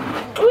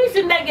 Kuis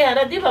ndage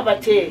ara di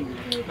babate.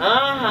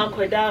 Ah,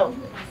 ko daw.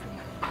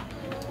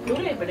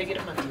 Dure bade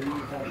kira mas.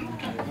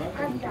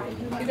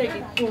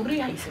 Tidak dure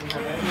hai sen.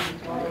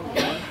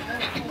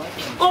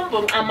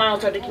 Kompong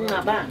amal sedikit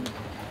ngaba.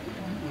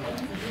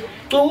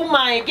 Tuh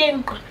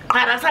main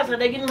harasa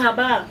sedikit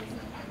ngaba.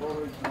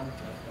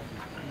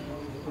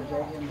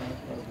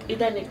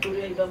 Ida nek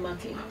turi iba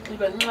mati.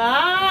 Iba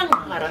ngang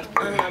haras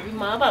ngabi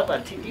maba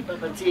bati iba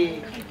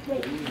bati.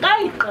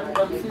 Kai kan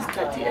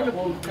sistati elo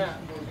buka.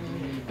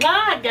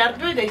 Nga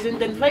gardu da isin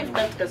 5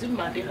 tak kasim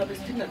mati habis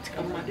tinat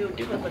kam mati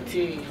udi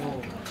bati.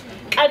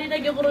 Adi na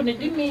gero ne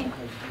dimi.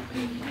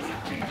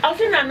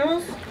 Alfi Nanu.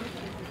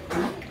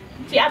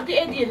 Si abdi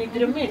edi ni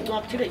dirme to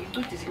abtira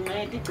itu ti singa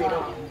edi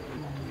pero.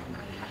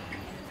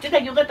 Kita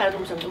juga tak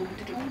tahu sanggup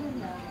itu.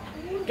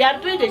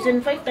 Gardu de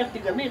sen 5 tak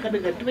tiga me kada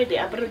gardu de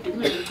apro ti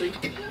me itu.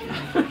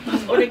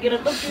 Ore kira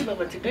to ti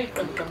baba ti kai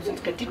kam sen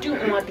katitu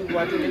wadu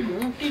le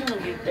gunti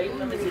ngi dai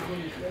na se.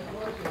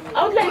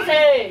 Outlet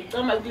say,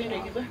 kama gli ne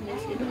giba ne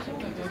se do sen.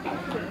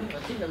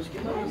 Ti na uski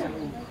ba.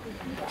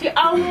 Ti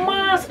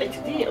almas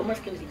eti almas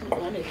kan ti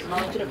ko ne.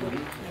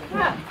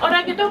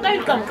 Ora gitu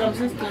kayak kam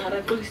sen sekarang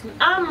tulis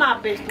ama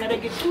best ngada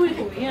gitu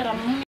itu ya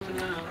ram.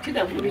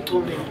 Tidak boleh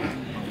tume.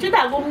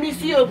 Tidak boleh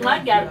sih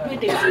ngajar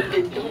pede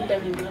itu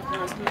dan ini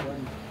kelas.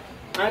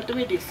 Tuh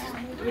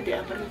di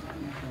apa nih?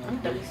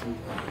 Tulis.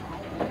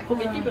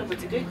 Komedi berapa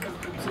sih kam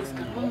sen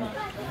sekarang mama.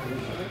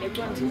 Itu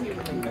anjing gitu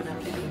kan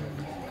nanti.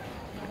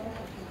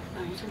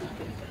 Itu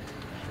apa?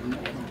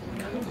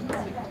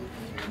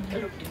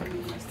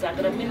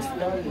 Sagramin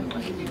sedang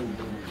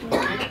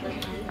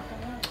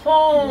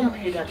home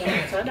heda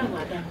sadang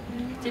ada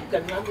cip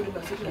kan lagu di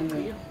bahasa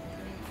Inggris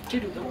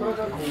cidu kan ada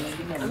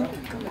tuh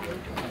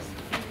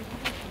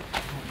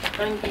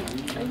kan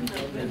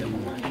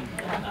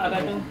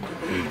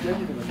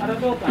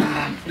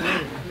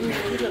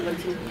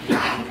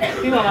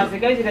ini masih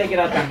kayak tidak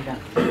kira kan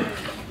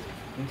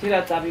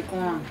tidak tapi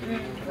kok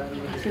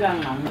tidak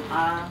ngam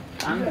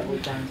kan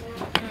bukan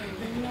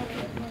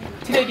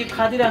tidak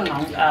kita tidak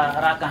ngam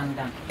rakan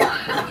kan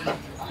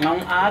ngam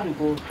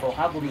juga kok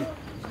haburi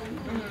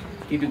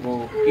itu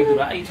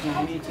rai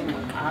semua ini cina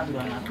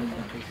ada anak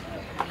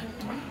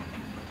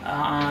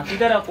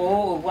tidak ada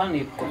kok uang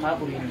nih kok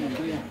haburi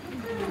itu ya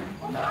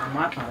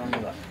mata orang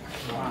juga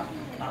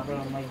apa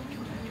namanya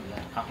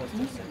aku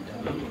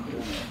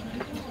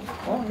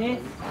oh nih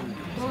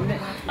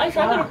ay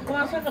sana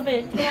kuasa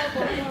kabe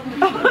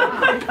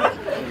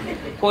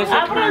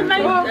April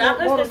May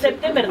August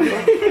September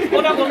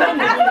udah kau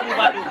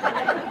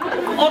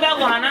udah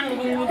kau hanang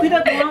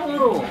tidak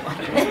kau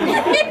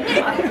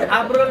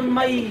April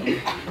May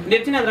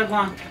dia cina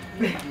berapa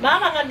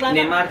mama nggak bilang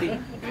ne marti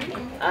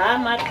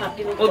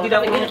mati oh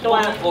tidak punya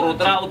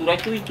orotra udah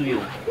itu yo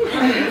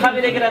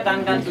kami kira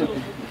tangkan tuh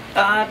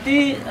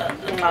tadi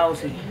tahu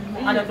sih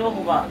ada dua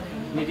pak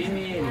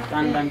ini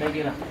tangkan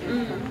kira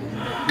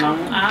ngong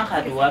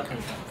kedua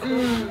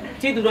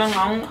ci durang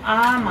ngong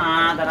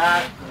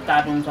madara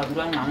kadung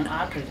sadurang ngong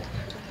kerja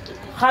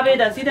kami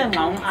dah sih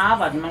ngong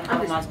bad mang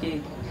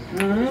masih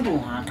nunggu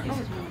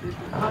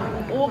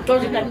oh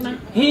terus kan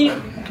hi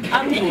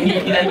aku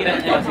kira-kira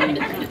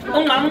sini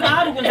ngong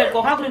pun saya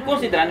kok aku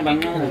konsideran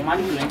banyak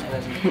mari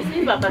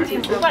si bapak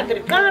sih bapak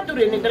terkatu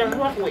ini dalam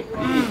ruang kue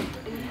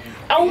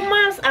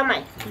mas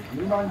amai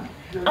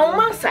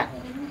masa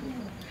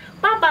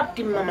Papa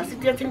tim mama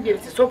sitia tim jadi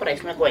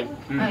surprise na koi.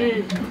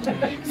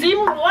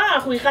 Sim wah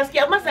aku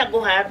kasih ama sa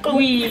ko ha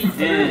koi.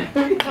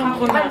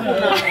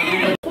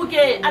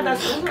 Kuke ada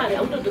sunga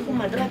ya udah tuh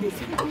madra di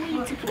situ.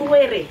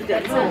 Kuere.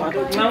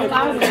 Mau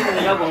tahu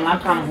ya bang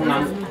nakam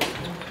hunang.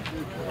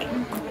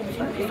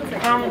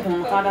 Kamu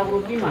pun kada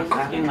grupi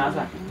masa yang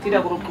masa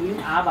tidak grupi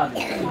apa?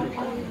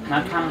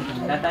 Nakam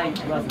data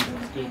itu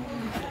sih.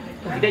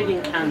 Tidak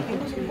jengkang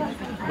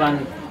ban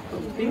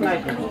tinggal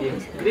kerja,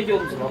 dia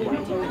jom sebab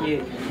dia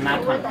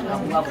nakal,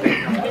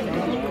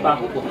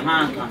 bahu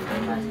bukan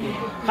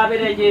Kabe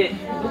aja,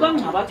 bukan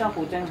baca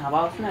kucing,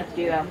 baca senat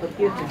kira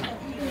pergi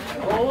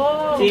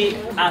oh, si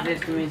ases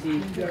tu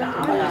si,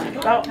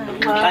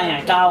 tanya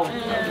tahu,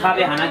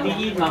 kabe hana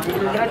di mampu,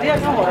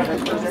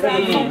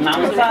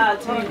 namsa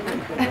si,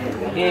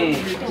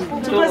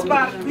 cuma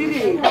sebab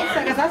diri,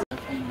 saya kata.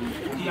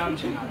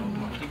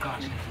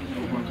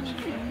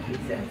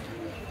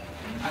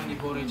 Andi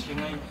bore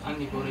chingai,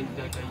 andi bore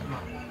tidak kayak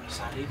mah,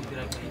 sari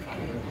tidak kayak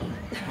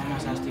mama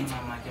sasti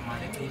mama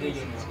kemana tidak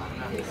yang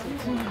mana,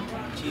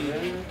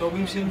 ci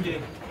tobim sendiri,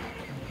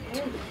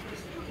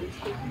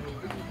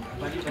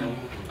 balik lagi,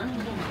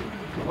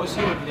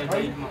 osir tidak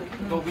kayak mah,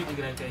 tobi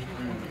tidak kayak,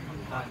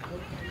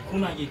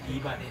 kuna ye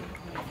tiba deh,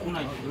 kuna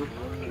ye,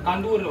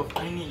 kandur loh,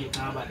 ini ye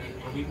naba deh,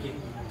 tobi ke,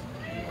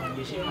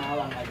 biasa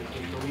malang aja,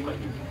 tobi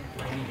baju,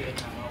 ini kira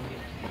nama oke,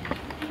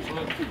 so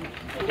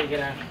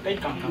kira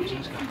kayak kampung sih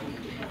sekarang.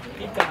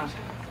 Ikan asa,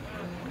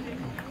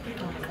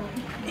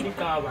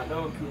 ikan apa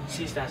tuh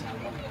sisa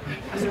sama.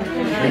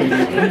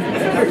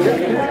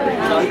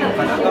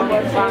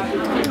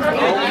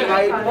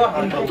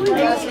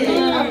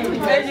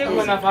 Saya juga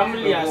punya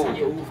family asal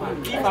di Ufan,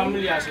 di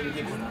family asal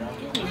di Kuna.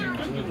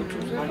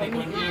 Mana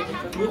kunci,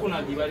 gue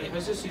kuna di balik,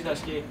 besok sisa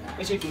sih,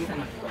 besok gue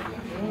kuna di balik.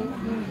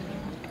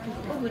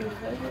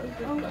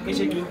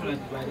 Besok gue kuna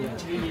di balik,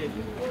 jadi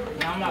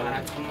nama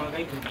karat sama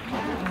kayak gitu.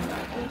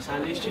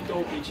 Salis itu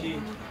bici.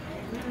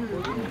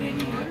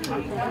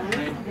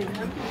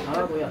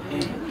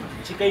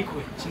 Cikai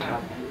kue, cina,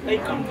 kai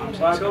kam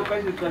sekali.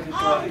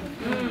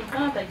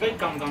 Kai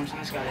kam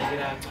sekali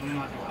kira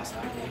cuma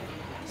asal.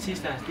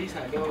 Sisa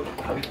do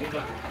habis itu.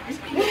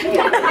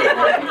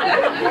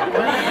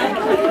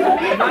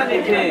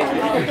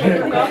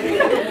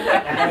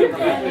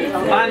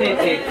 Mana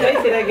kai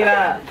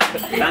kira-kira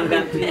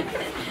tanggan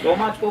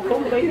tomat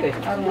kokong kai deh.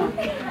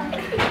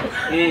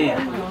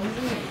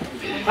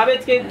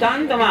 Habis ke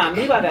tanda mah,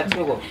 mi pada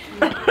cukup.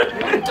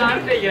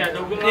 Tanda ya,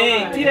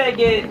 Tidak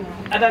ke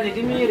ada di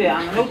timire,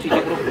 ang lo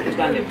tidak perlu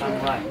blueskan deh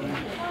kamu.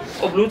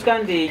 Oh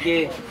blueskan deh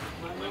ke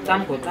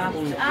campur, dah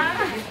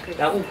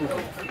uku.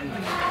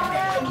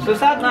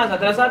 Saat na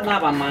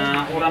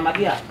sama orang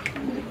Madia.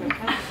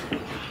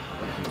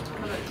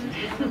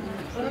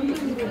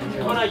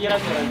 Orang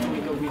kira-kira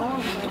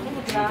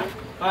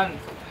kan.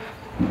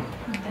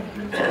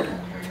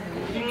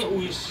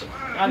 Uis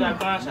ada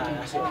kelas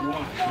ada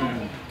semua,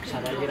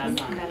 sadar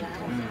kira-kira.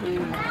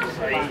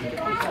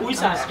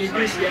 Uis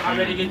asketis yang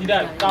Amerika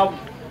tidak tahu,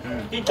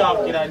 tidak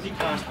kira di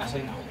kelas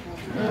asena.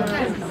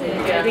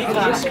 Di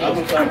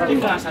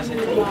kelas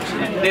asena.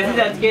 Desi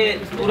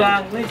jadi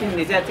orang ni sih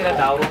desi kira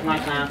tahu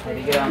macam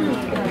kira.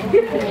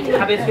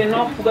 Habis ke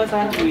nok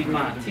tugasan uis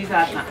mah, si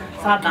saat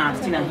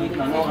sih nak hit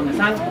nok,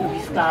 san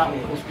uis tahu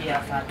uis dia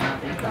saat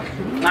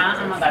nah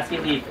ama kasih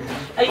di,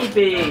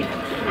 be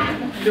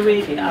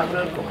Dua di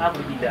April ko aku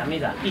tidak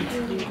meda it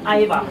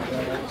aiba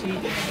si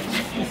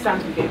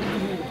isang juga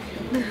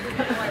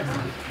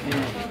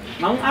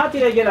mau apa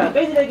kira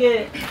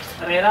kayak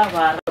rera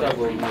var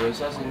Aku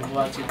biasa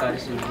semua cita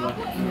semua.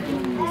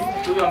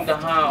 Tu yang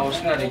dah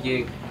osna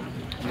lagi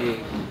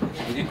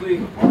jadi kui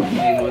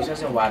biasa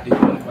saya wadi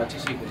tu baca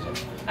sih kucing.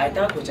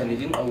 Ada kucing ni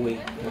din away.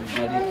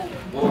 Jadi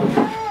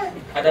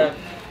ada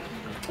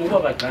ubah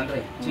bagian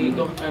re. Jadi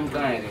tu am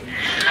kaya re.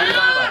 Am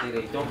kaya bati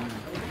re tu.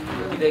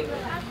 Jadi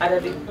ada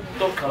di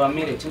top kawan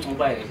mere cing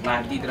ubah re.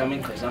 Mati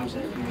dramin kesam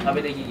se. Tapi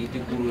lagi itu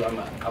guru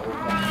ama aku.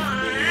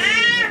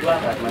 Dua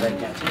kat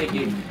mereka.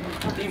 Jadi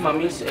di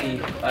mamis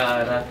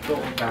rato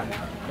kan.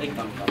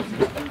 Ikam kan.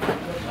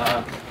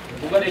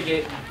 Bukan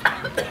lagi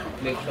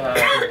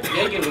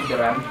lagi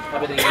lugeran.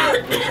 Tapi lagi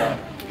bisa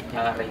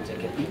range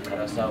ke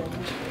karasau.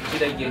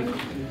 Tidak lagi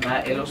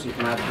na elosi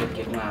na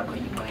ke na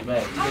mai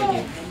baik. Tidak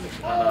lagi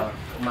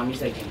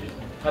mamis lagi.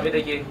 Tapi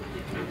lagi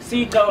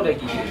si kau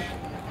lagi.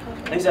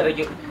 Ini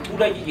lagi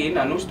udah lagi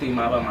Nanu sti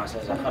maba masa.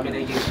 Tapi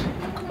lagi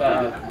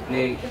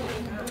ne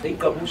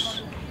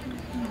ikabus.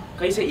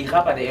 Kaisa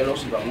ihapa de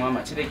elosi ba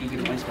mama. Tidak lagi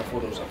kita masih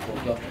foto sa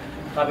foto.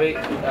 Tapi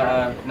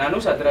Nanu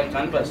sadra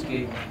kan pas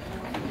ke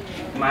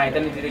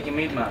Maitan itu lagi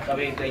mid mah,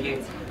 tapi lagi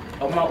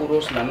oma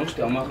urus Nanu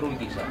sih oma Vrou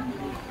kisah.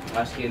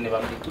 Masih ne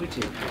waktu itu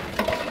sih,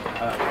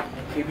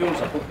 ibu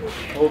sapu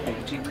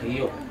pungci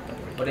kio.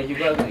 Pada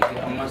juga lagi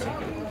oma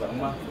sekian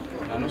oma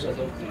Nanu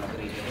satu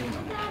natri.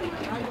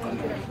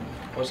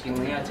 Pos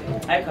kini aja,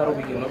 ay karo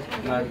bikin lo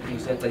nggak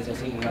bisa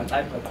sih nggak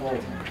ay pakai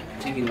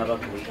cikin apa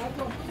pun.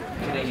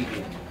 Kita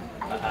gitu.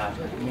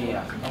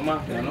 Mia,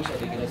 oma Nanu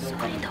satu kira tuh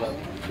kan juga.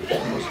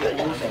 Pos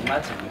kini saya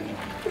macam ini.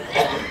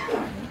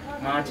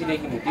 Macam ni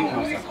kita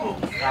masa,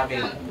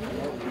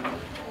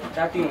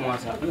 tapi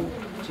masa tu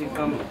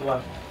cikam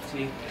tua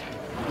cik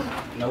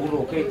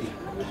nauro keti,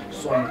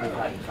 som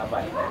bukai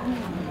kabai.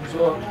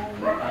 So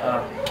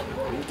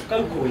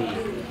kalau koi,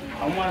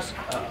 amas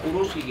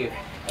urus ini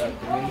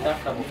minta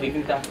tahu,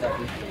 minta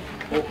tahu.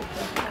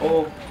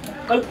 Oh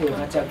kalau koi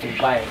kaca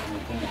Dubai,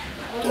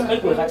 kalau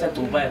koi kaca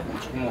Dubai,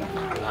 cuma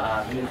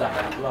minta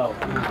tahu.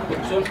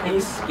 So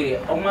is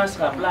ke amas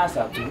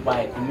kaplasa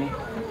Dubai kumi.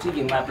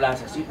 Cikin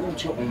ngaplas si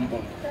ucho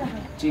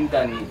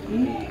cinta ni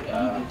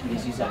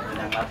sisa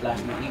na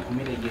ngaplas ni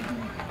kumi lagi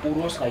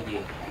urus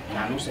lagi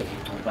Nanu lagi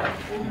Dubai.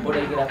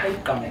 Udah kira kai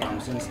kamu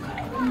langsung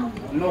sekali.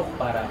 Noh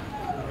para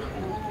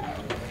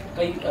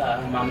kai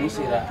mami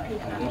sira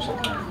Nanu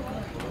sekali.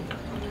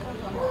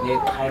 Ni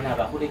kai na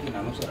ba kuda ki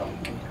Nanu sira.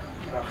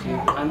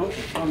 anu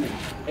kami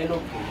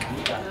elok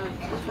kita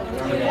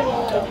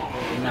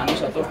nanu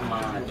satu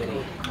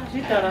materi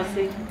kita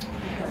rasa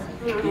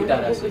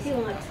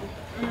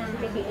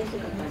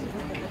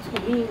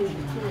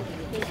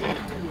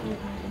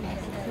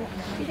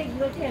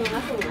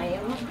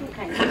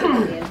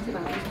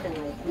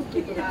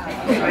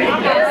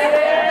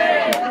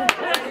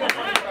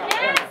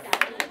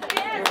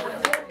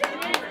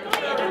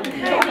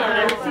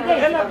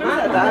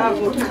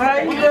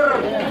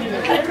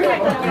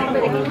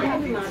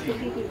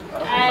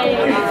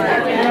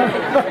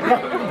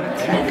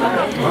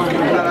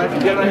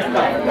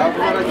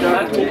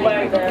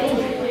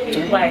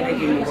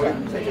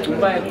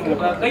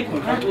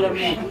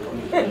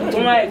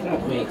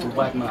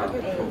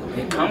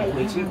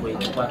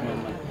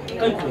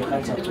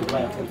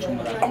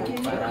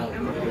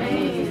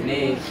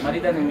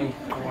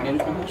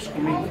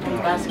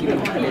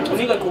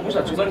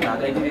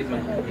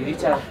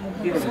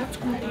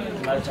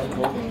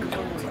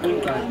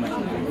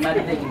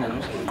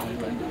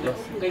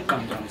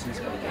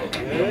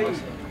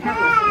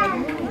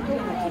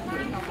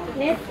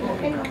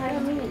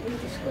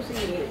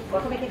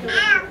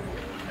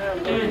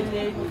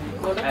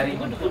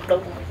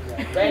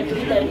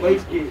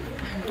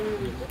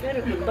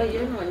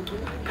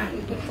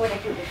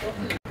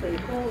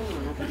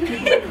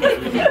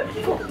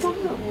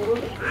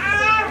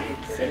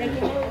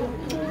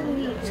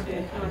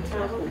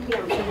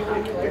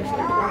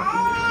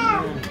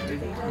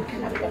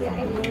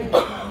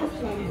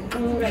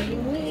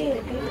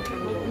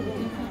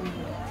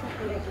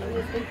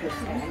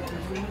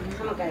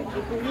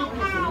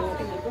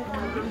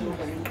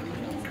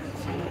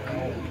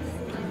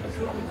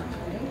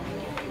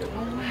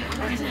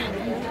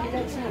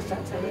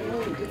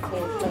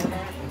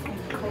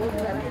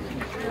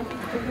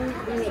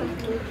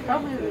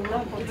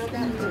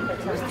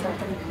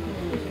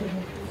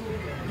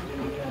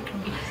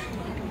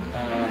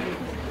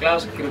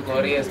Klaus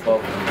Gregorius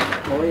Bob.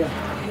 Oh ya.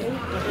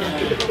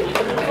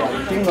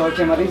 Tinggal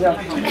Oce Marisa.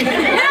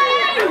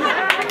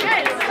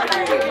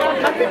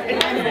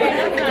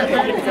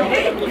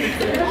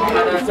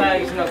 Ada saya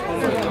isna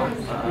kumpulan.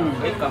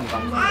 Ekam.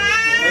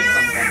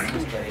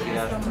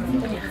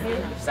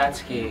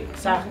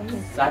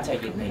 Sacha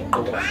kita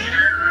itu.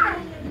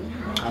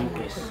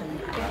 Ampes.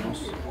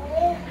 Anus.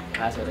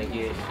 Asa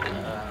lagi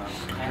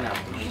enak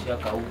bisa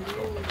kau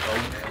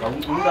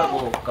dah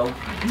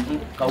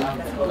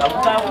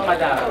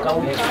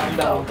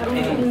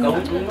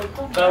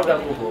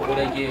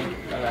udah je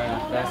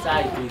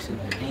rasa itu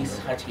is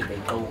hati kita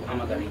kau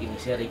ama kali ini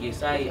saya lagi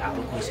saya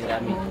aku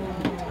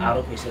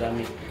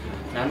serami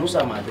Nanu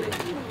sama ada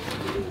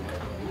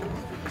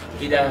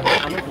tidak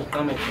anu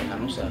bukan macam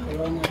Nanu sa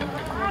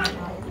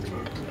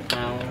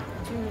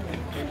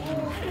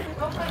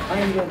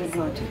Ayam dia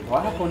macam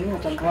wah aku ni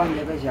macam kawan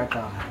dia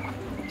berjaga.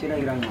 Cina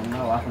irang mana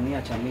wah aku ni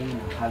macam ni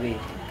habe.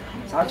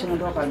 Saya cuma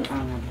doa kan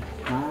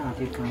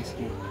kita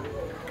sikit.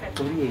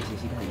 Tuli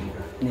sih dah ni.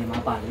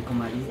 Nepal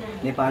kemari.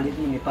 Nepal itu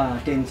Nepal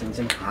tension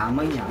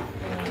hamanya.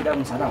 Tidak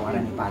masalah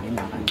orang Nepal ni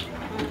kan.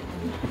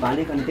 Nepal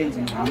kan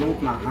tension hamut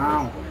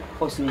mahal.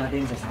 Osnya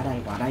tension sarai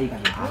warai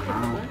kan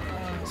mahal.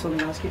 So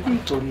mas kita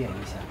Korea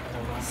bisa.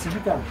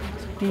 Sita,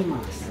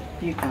 timas,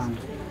 tikan,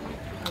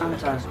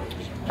 ancar.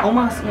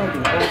 Omas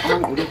ini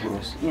orang udah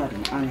burus, ini ada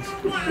ans,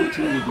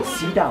 cuma di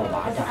sida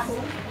wadah.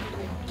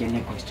 Kene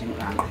question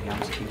yang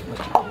sekian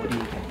question body.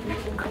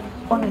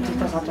 Orang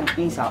cerita saja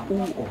insya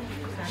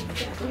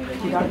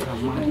tidak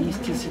ramai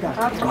isti sida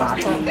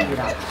mati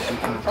tidak.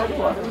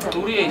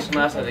 Turi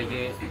masa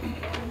lagi,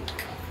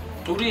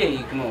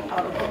 turi ikno.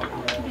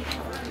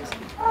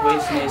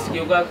 Business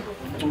juga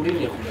turi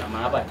ni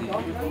pula apa tu?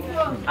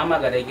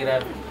 Ama gara-gara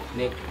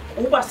ni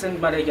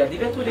ubasan mereka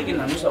tidak tu lagi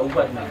nanusa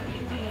ubat na.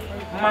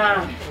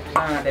 Ma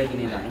ada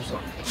gini nanusa,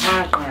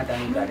 ada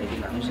ni ada gini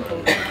nanusa.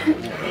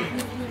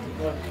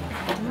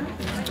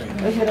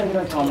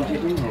 Kira-kira kamu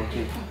itu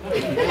okey.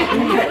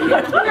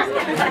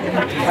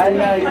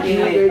 Kalau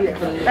ini,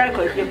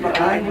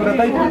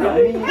 berapa itu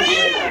ni?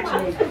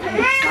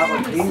 Apa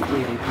drink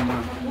ini cuma?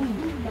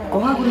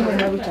 Kau aku ni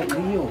mana bisa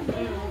krio?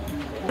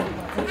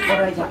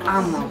 Orang yang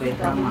ama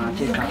betama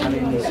cakap kali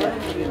ni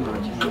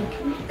macam.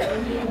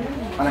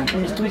 Orang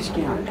ini setuju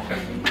sekian.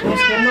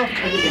 Sekian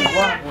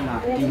wah puna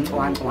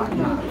tingkuan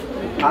na.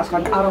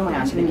 Askan aroma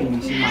yang sini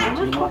misi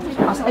macam.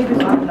 Asal itu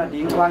na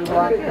tingkuan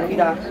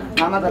tidak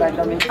nama dari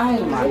kami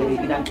air mati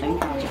tidak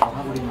tinggal kau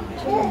boleh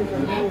macam.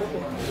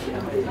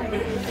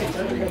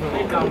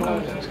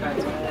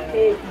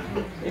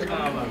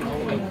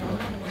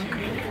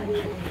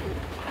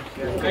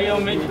 Kayak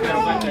macam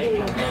apa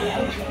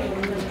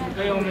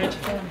kayak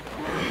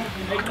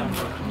macam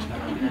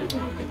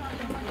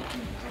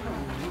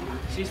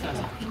Sista.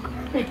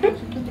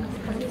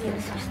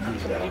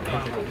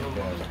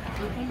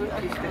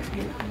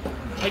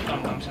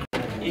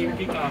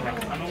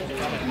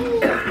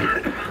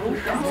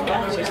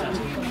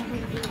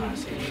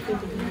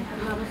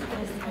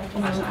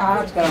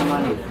 आज करा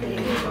माने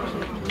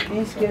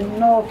इसके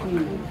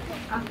नौकरी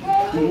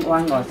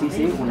Diikuan nggak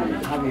sih kuna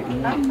habe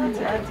ini.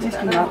 Cis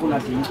kuna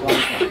diikuan.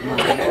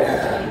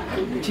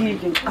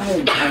 Cikin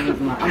air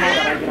ma ama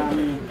kira-kira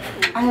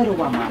air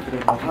rumah matre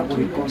habu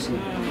dikosi.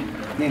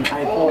 Nen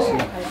air kosi.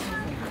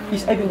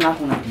 Is ai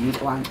ngaku na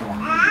diikuan ya.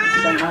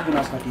 Kita ngaku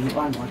na sa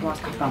diikuan waktu as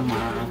kakama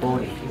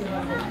bore.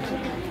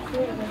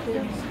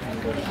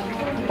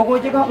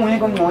 Pokoknya kan unik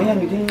kan noya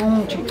ni dia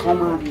nung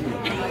cikoma dia.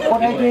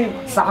 Orang itu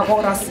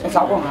sahaja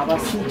apa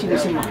sih cili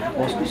semua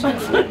bos tu sih.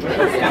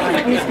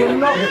 Ini sekarang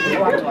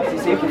buat apa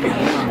sih punya.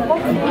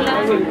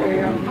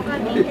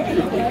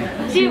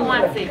 Jiwa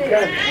sih.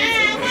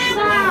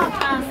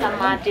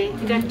 Sama deh,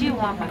 dan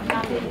jiwa apa?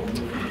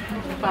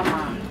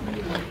 Pama.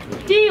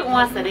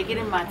 Jiwa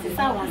sedikit mati,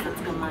 sawan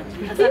sedikit mati,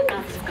 asalkan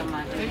sedikit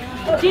mati.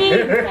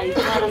 Jiwa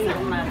itu harus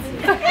mati.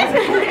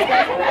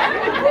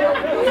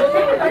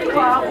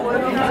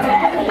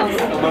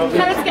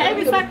 Harus kayak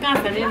bisa kan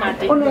sedikit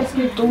mati. Oh,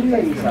 nasi turia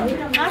isa.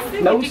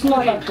 Laus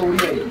nala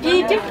turia.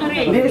 Iya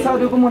turia. Dia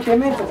sahaja kamu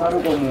temen, sahaja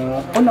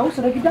kamu. Oh, laus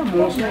lagi dah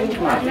musuh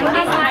itu.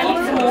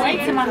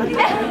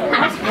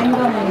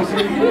 Enggak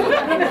musuh.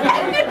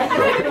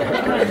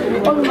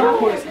 Oh,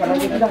 aku sekarang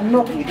kita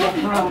nok ni dia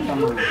sama.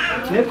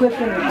 Lepas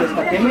itu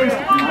kita temen.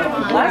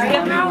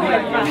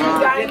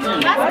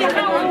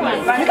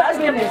 Kita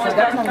asal ni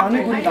sedang nanu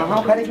guri dah.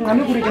 Hari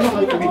nanu guri jenuh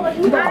hari tu.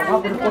 Kita apa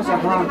guri kosa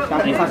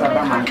tapi masa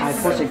ramai.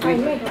 Kosa tu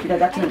kita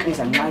dah cuma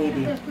kisah naik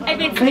di.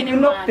 Ini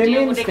nok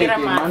temen sekali.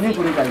 Nanu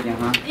guri kali ya.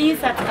 Ini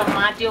satu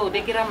kemati,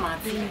 udah kira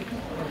mati.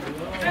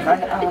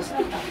 Kayak as.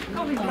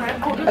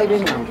 Ay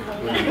benar.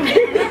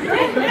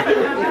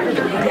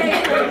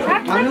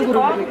 Nanu guri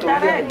kali tu.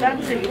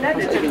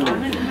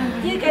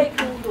 Dia kayak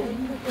kudo.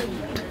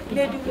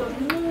 Dia juga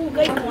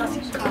kayak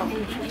masih kau.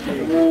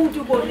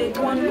 Juga dia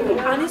tuan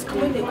anis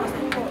kau ni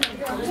masih kau.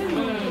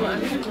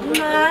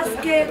 Mas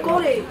ke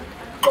kore,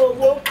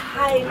 kau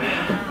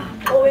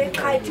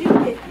kai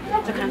cipte.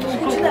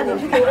 Kita ni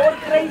juga orang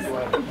crazy.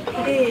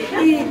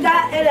 Ida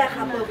era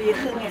apa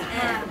biasanya.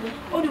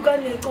 Oh juga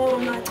ni kau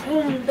nak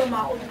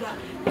tema juga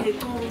ni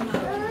kau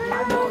nak.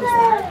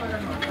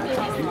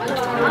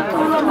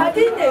 Kalau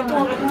mati ni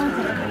kau.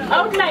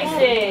 Outline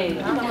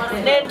sih,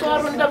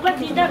 network dapat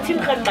tidak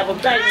simpan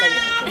bagus saja.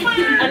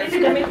 Ada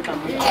sih kami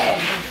kamu.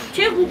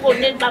 Cikgu pun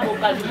net bagus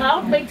kan, how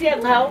baik dia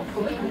how.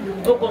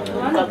 Tukang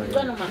bagus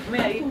kan nama.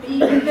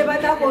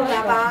 Lepas aku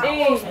dapat,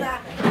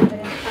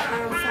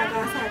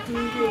 saga satu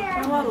itu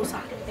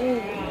warusa.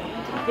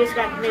 Dia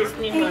sekarang ni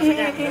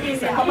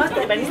masa. Amas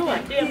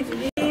terbantuan.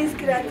 Ini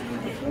kreatif.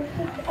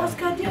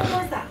 Oscar dia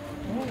masa.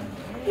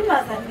 Ini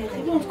masa ni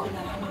kita sekolah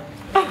lama.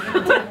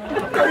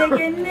 Kalau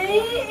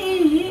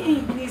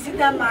ni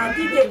sudah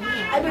mati deh,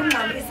 ada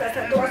nanti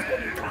saya doa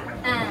sekolah.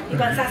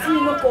 Iban saya sini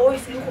no kau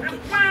isi hoki.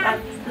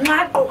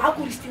 Ngaku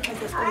aku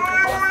istimewa sekolah.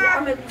 Tapi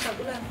ame bisa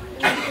bulan.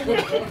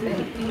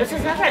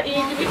 Sesaat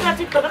ini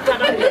masih terang.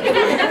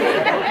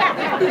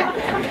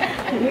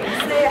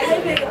 Saya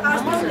ada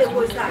asal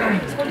lepas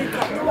sekolah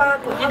kedua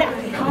aku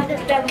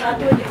dan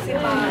aku di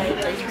sini.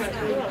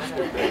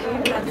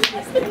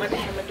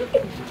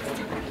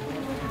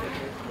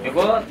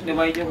 Ego de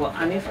mai jo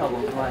ani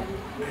sabon thwai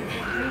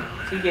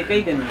si ke kai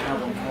den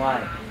sabon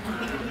thwai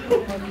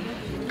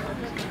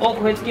o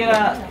khoi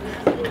kira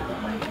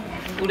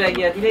udah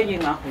ya dire je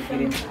na khoi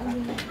kirin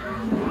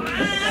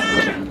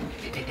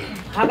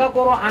haga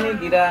koro ani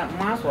dira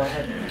ma so ha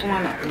kuma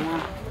na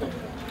kuma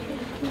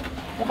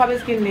o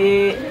khabes ke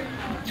ne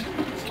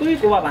tui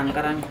ko ban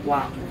karan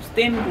kwa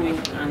stem doing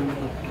an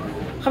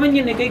khamen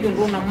ne kai gun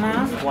ro na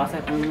ma wa sa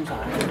kun sa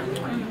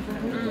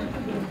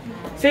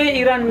se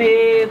Iran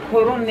ne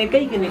koron ne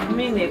kai kini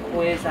kumi ne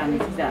koe san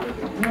sisa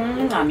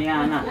ngami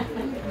ana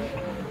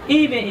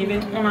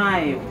even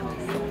unayo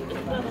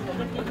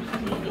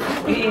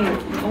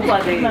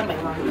umpa de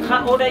ha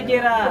ora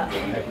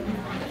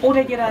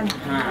gera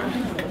ha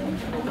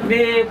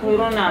be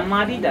corona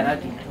mari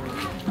darati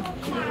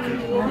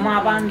ma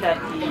banda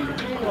ti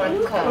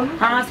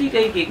ha si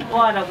kai ke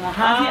ora mo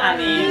ha si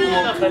ani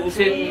mo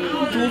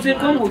tuse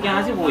ko mo ya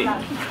si boy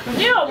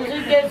Dia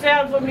mesti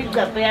saya pun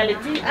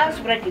reality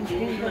aspek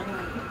ini.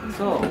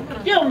 so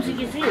Dia mesti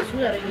sih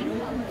suara ini.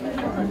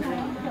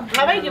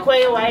 Kalau ini kau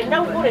yang lain,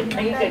 tahu korek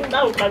lagi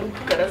tahu kalau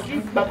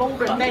kerasi babang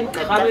berenang.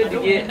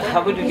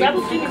 Habu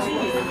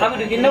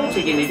digi nau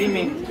cegi ni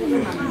dimi.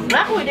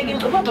 Aku ini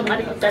kau apa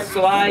kemarin kita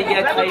Soai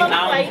ya kai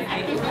nau.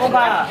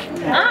 Oba.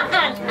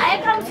 Ayah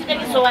kamu sih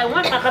lagi soai,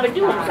 wan tak kabar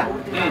juga sah.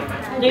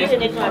 Dia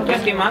sini tu.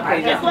 Kaki mak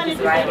kerja.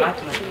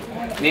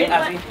 Ni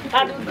asi.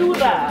 Aduh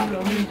lah.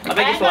 Apa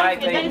yang soai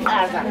kai?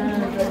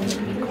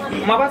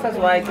 Mapa sa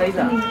soai kai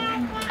sa?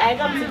 Ayah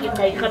kamu sih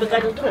kita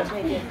kalau terus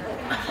saja.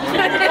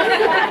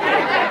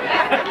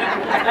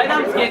 Ayah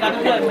kamu sih kalau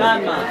terus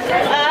nama.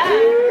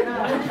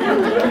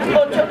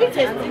 Oh, coba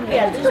testing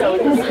dia tu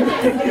soal.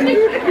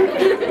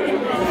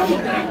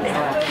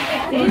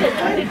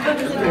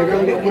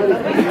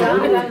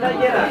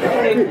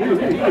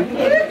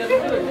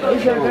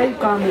 bisa kai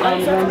kam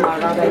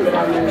mara dai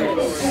kami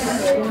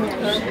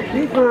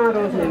di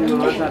karo sini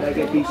masa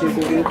lagi bisa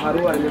kuring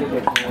karuan ini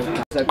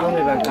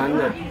sekarang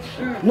berkana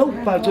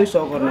nupa tuh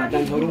sokorna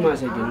dan rumah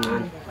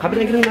sejengan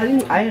kabar kira kali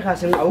ayah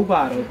kasih au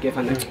baru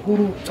kefana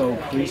kuru kau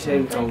bisa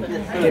kau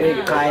kira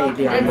kai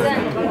dia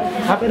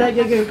kabar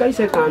lagi kai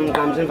sekam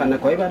sen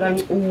fana koi barang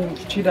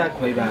cida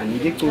koi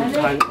bani di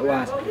kukan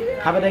was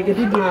kabar lagi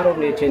di ngaruh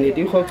nih cini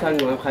di kau kan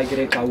ngah kai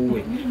kira kau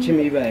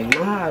cimi bayi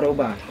ngaruh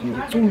bah di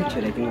tuh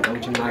cira di kau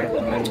cuma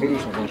ngaruh beri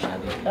sokor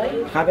saja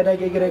kabar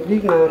lagi kira di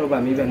ngaruh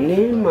bah mi bah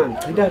neman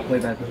tidak koi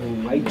bah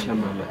mai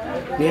cama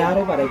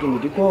ngaruh bah lagi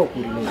di kau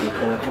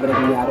kabar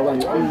lagi ngaruh bah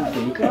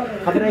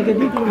kabar lagi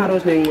di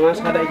harus neng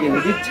mas kabar lagi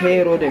di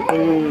cero deh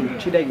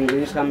cida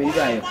gini kami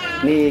bayi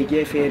nih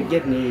gefer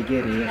get nih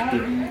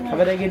gereti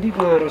kabar lagi di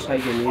ngaruh saya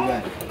gini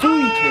bayi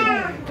tuh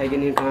kayak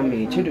gini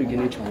kami cidu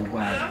gini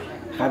coba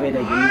kabar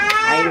lagi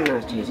air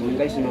nasi sih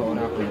guys semua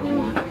orang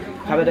punya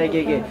kabar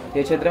lagi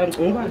ya cedera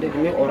enggak ada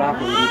demi orang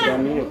pun di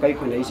kami kayak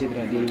kuna isi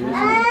cedera di ini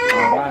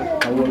awal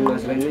awal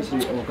mas lainnya sih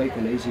kayak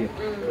kuna isi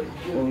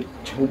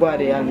coba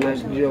deh yang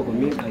mas dia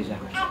kami kaisa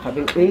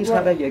kabar ini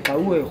sekarang ya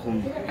kau hum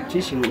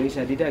cising ini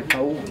saya tidak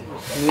kau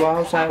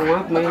wow saya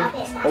ngap main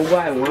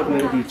awal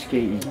main di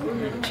cki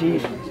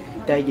cis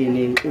đại diện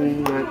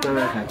nên ta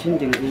cả chính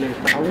trình này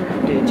áo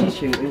để chi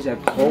trình bây giờ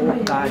có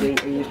ta đến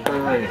cái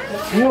tai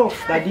mua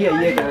ta đi ở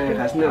đây cái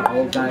khác nữa có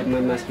ta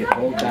mà sẽ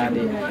có ta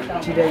để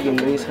chỉ đại diện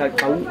này sẽ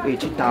có để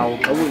chỉ tàu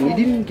có người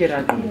đi cái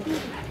ra thì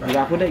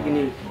và có đại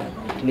diện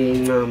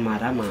nên mà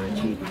ra mà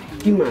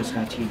chỉ mà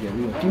sẽ chỉ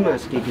được mà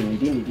sẽ cái gì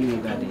đi người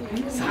ta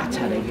để sát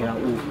chả đại cái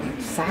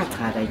sát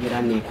chả đại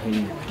cái này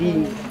không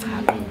tin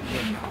chả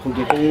không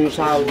cái công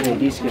sao để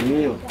đi cái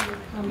nhiều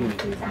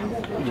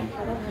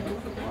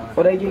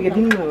ở đây cái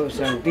điểm nào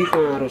sang tiếp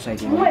nào sai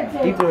cái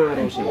tiếp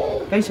nào sai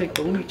cái sai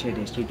cũng bị chơi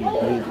đấy chơi cái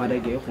ở đây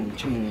cái không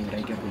chung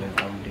đây cái bulan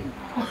tahun deh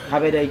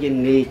habis đây cái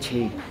nê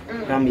chơi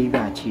kami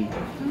baca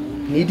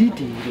ni di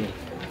dia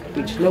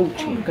it's no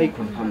chơi cái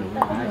con kami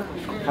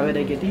habis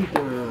đây cái tiếp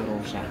nào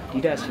sai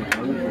tidak sih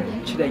tahu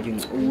chỉ đây cái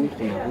không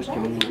harus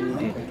cuma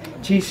ni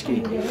cheese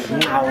cái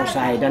nào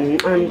sai dan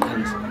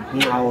angkat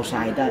nào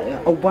sai dan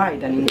obai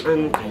dan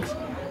angkat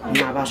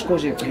mà bác có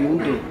gì thiếu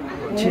đi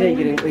chỉ đây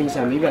cái anh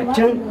sao mi bảo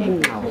chẳng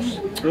in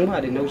house không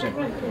phải để nấu sạch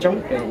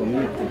chẳng để của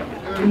mình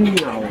in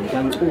house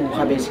dan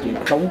khai bếp cái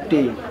tấu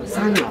tê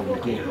sang nào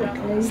cái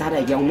sa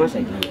đây cái ông má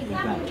sạch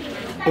cái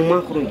ông má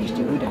không được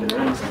chỉ buat dan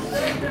ăn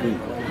sạch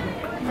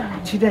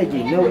chỉ đây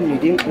cái nấu như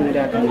tiếng người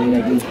ta cái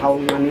này cái hao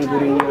nani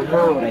goreng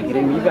hao đây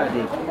cái mi bảo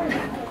đấy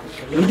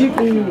ini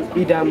pun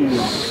idam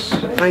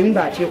anh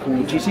bà chỉ hú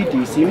chỉ si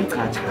đi sim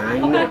cả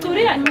trái cái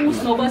tuổi anh mua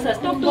số bao giờ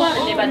stop tua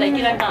để bà đây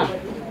kia cả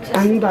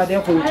anh bà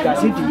đeo hú cả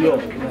si đi yo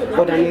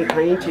có đàn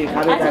anh chỉ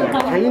khá là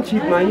anh chỉ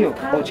mai yo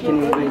ở chỉ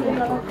kinh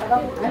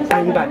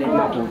anh bà đeo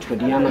mà hú cho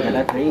đi mà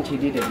cái anh chỉ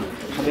đi đấy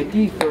khá là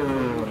tí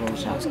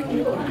rosa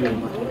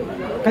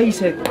cái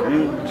sẽ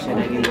ăn sẽ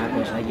đây cái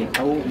mà sẽ cái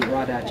tàu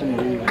qua đây chỉ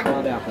mình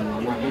qua đây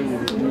còn mà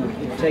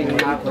sẽ cái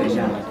mà phải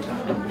ra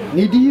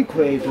ni đi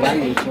khơi ra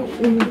này cho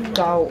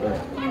cao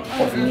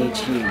ở này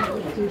chi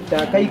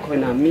ta cái khơi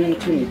nào mình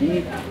chỉ ni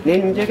đi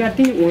nên cái cái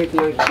tí uống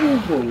mà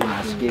cũng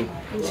mà cái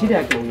chỉ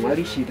là cái mà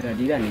đi xịt ra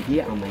đi là ni đi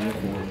ăn mà như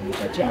không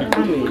ta chỉ ăn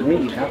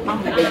mình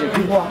cái cái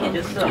gì hoa hay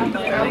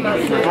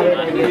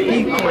là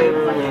cái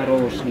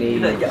rose này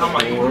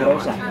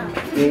rosa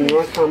nhưng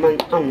nó tham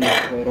ăn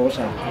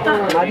rosa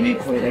mà đi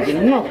khơi là cái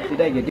nó thì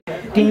đây cái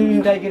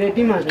tim da kira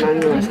timas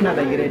nanu asna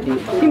da kira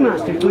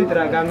timas tu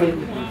dragami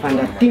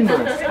panda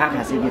timas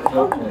aka se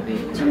gitu de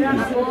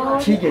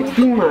chige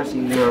timas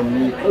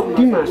nami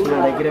timas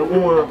na da kira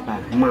uma pa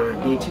ma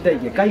de chida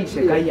ke kai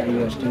se kai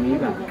ayo stimi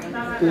ba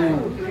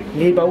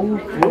le bau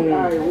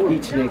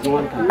ichne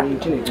gon ta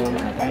ichne gon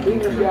ta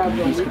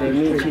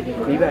diskremi chi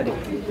ni ba de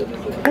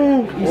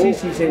isi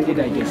si sendi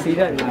da ke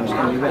sida na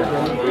stimi ba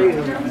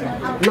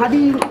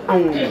nadi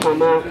ang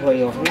mama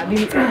koyo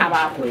nadi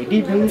aba koy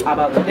di bung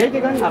aba de ke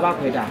kan aba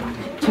koy da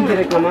chỉ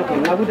cái mà cái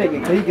nào cũng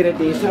được cái cái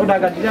thì sau đó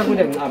cái dia cũng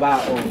được aba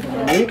o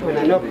ni ko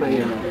na nok na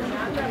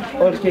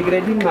or cái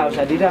cái đi mau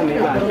sa dia me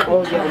ba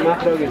o dia ma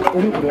pro cái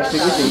pro se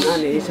cái ting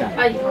ane isa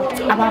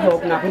aba bo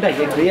na cũng được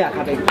cái dia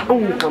ka be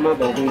ông kama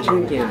bo kun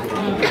chin kia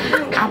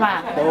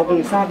aba bo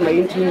kun sa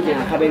mai chin kia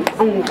ka be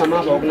ông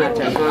kama bo na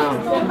cha ha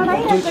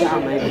tu cha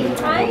mai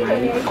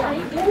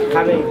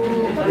ka be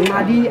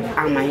ma di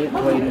amai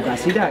khoi ka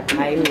sida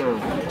khai na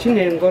chin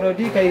ne goro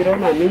di kai ro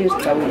na mi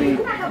sauri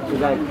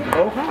juga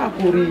oh ha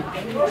puri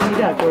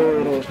sida ko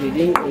ro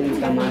di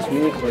tamas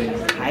mi khoi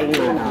khai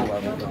na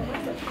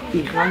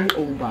ikan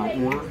ubah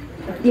mua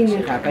ini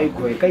kakai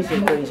kue kai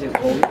sekarang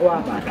sekarang wah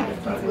pada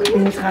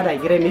ini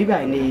sekarang kira mi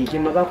bay ni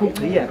cuma baku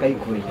dia kai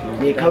kue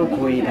ni kau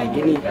kue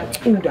lagi ni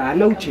udah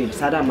nau cie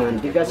sadaman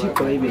tiga si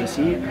kue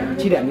besi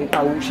tidak ni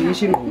tahu si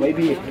sim kue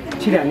bi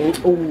tidak ni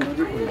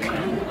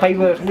kai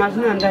ber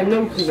masnya anda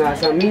nau kena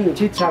sami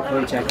cita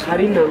kue cak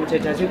hari nam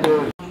cita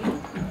cita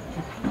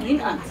ini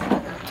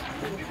answer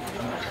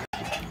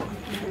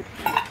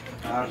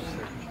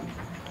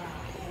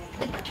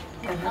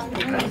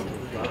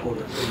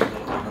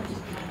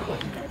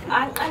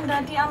Anda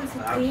di am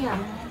setia.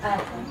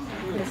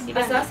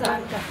 Sasa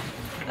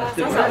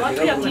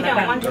waktu yang tidak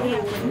mandiri.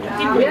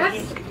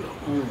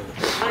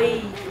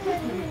 Ai.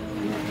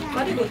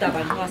 Mari kita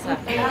puasa.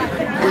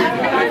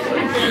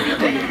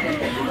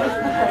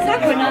 Saya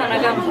guna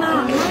agak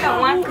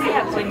waktu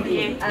ya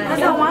kunci.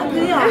 Masa waktu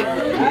ya?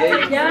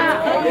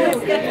 Ya.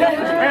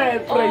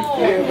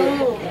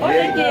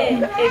 Oke,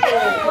 itu.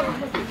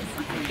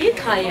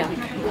 Ikaya.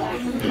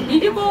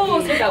 Ini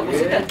kok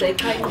sudah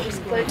terkait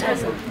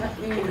kualitas.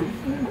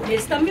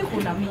 Estamos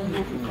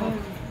juntos.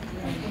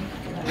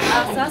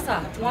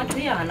 Sasa,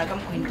 waktu ya anak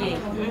kamu kunci.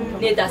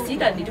 Ni dasi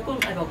dan itu pun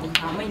ada pun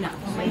kami nak.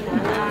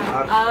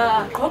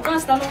 Kau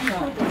kan selalu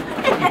mau.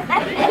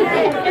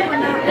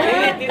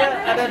 Tidak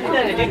ada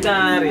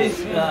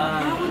garis.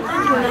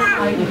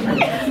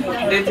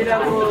 Tidak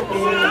aku.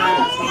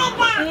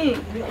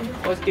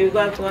 Oke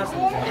juga tuas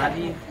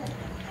tadi.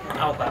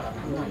 Aku kan.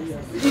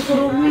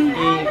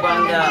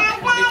 Bangga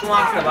itu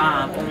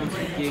masalah apa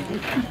mungkin.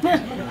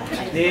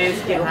 Di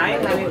sekitar hari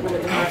kami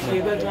masih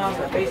berjuang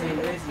sampai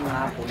sini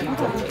apa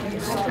itu.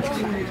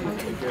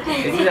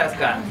 Jadi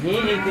sekarang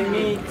ini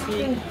miti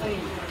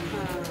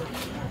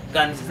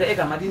kan saya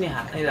kamar ini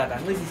hak ini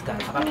kan ini sekarang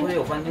apa boleh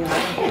open ini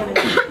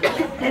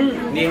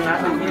ni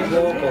nggak ini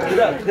boko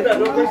tidak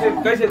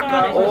kasih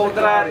oh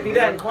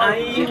tidak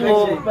ai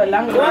oh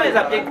kau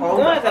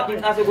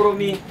sabjek asal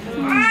gurumi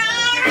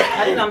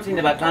hari nam sini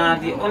bakal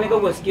di oni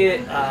kau bos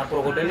ke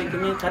krokodil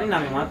ini hari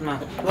nam mat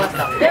mah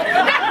kuasa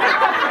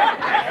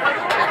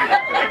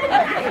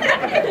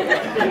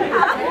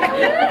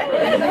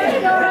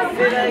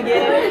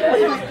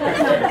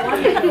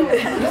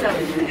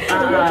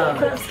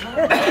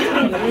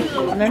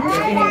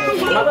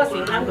Bapa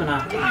singkat tu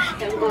nak.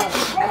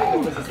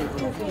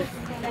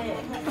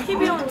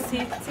 Kibiong si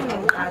sini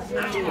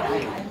kasih.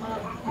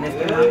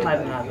 Neste nama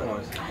mana tu?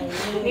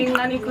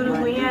 Ingani guru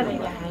punya ada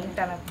yang hanya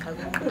tanah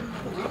kagu.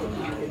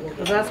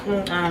 Terus pun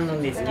anu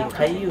neste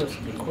kayu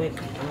neste kuat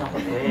mana kau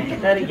tu?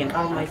 Dari yang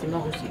awal masih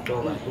nak usi tu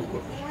kan tu.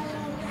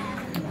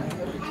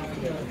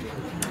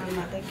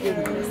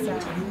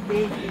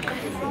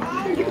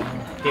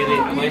 Kere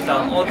kuesa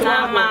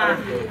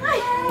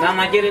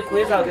nama kere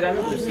kuesa tidak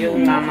nulis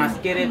nama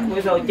kere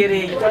kuesa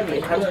kere itu kan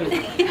harus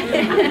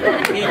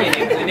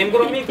ini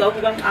berumi kau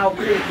bukan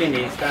aku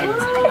ini sekarang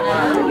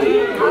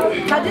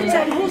tadi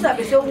saya musa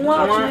bisa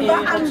uang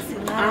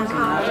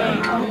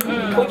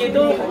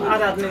begitu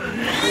ada nih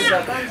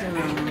misalkan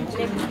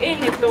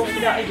ini tuh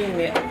tidak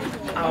ini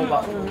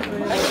awak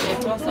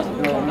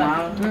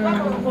normal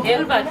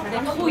Elbat,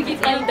 aku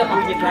ikut dah.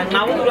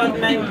 mau buat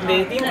main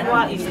dating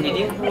kuah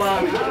istri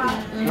kuah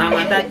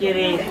nama tak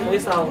kiri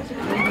wisau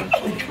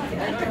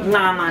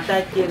nama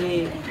tak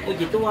kiri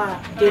begitu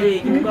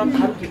kiri juga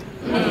harus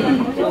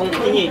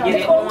ini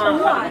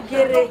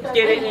kiri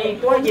kiri ini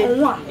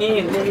kuah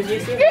ini menjadi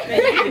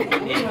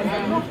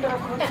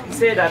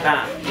saya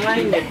datang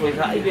lain deh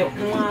kuah ibu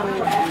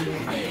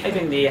ibu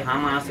ni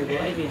hama sih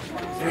ibu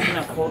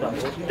sebenarnya kau dah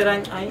terang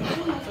ay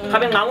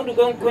kami ngau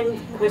dukung kuah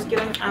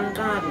sekarang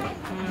angkat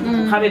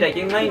kami dah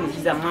kengai ni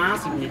sisa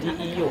masih jadi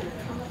iyo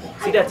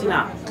sudah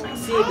cina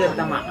si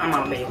kertama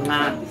amal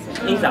bengan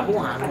ini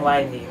sabuan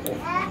lain ni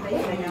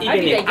ibu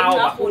ni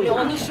awak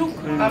Onu şuk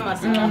ama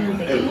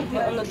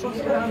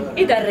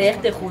ida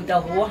rechte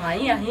khuda ho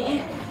hai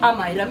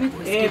ama ila mi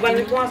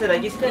banyak puasa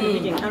lagi sudah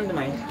ni jeng anda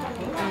main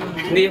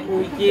ni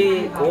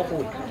huji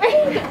kohu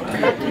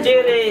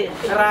ciri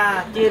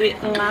ra ciri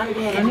engan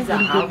ni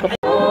sahab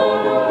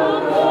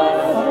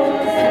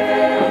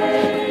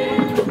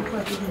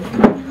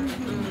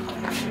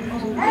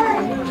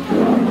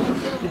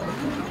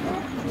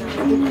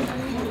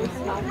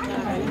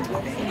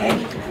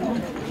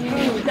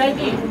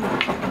Dagi,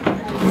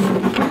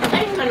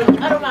 ay kalau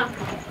aroma,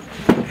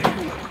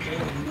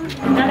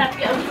 narak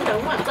yang sudah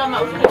mak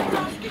sama udah,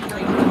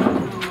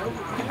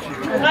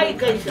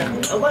 kaya sah,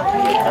 awak.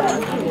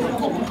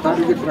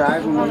 Tadi kita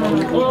try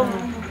Oh,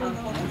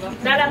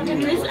 narak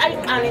tulis ay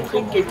alin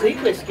kita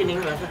tulis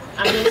kini masa,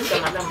 alin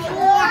sama sama.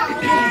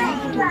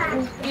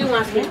 Iu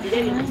masih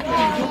jadi.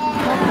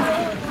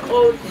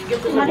 Oh,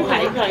 kita semua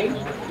kaya,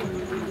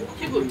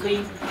 cukup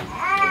kaya.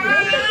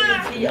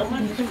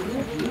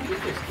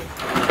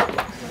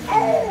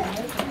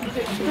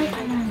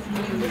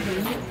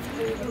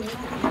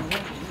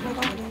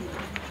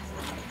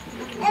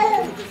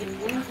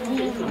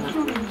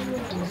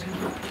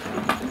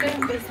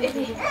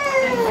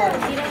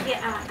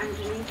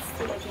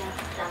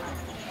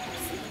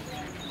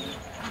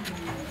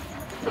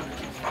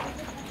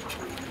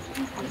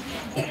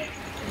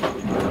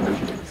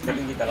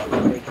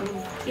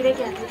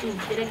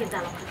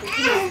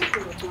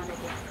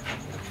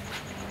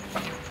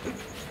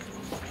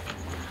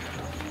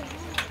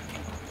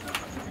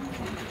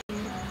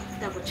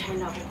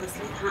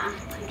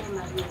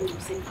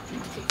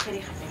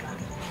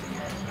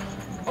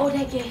 Oh,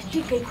 lagi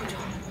tiga kudo.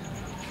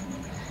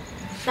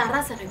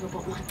 Dala sana go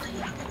matri.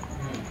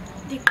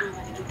 Dik na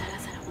ba di dala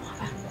sana mo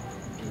ba.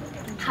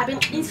 Haben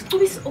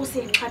inskubis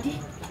ose kadi.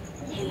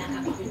 Hela ka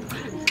ko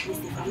kan. Ni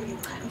se fa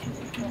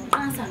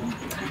masa no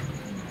ka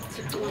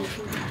chipwa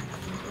futa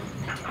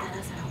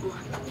tara sarwa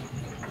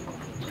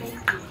kai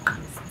ka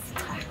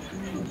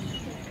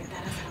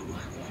tara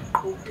sarwa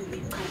ko tu mi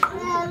ka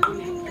ko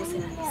me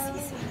posena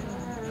sisi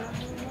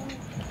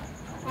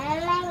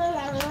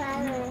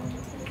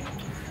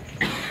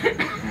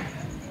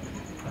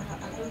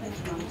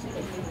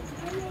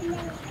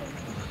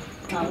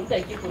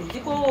Udah gitu,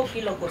 jiko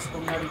kilo kos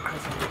kembali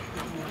kasih.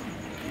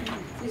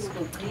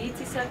 Sisko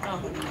kriti sa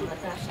kamu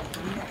batasha.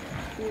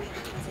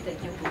 Sida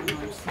jiko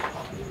nus.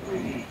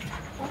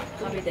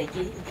 Kami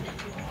daki.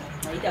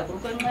 Mai da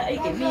bukan mai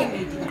ke mi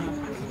mi di.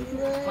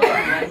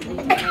 Kalau mai ni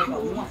mai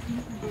bawa.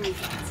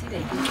 Sida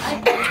jiko ai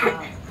ka.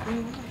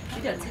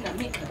 Sida sida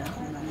mi kada.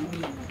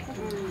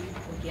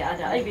 Oke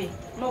ada ai be.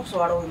 Nok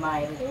suara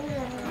mai.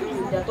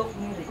 Sida tok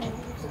mi ri.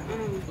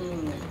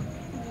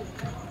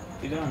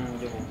 Tidak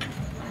menjadi.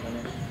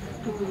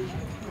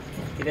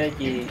 Tidak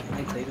je,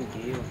 ini saya tu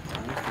je,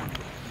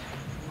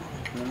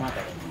 nama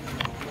tak.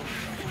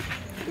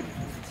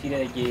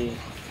 Tidak je,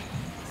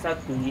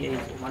 satu ni,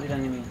 mana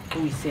dah ni,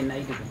 tu isen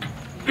lagi tu.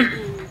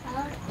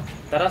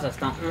 Terasa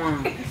setang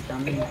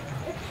ni.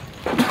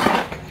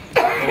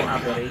 Oh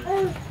apa ni?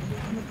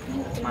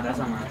 Mana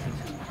sama sih?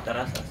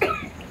 Terasa.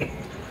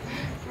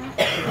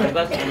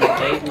 Lepas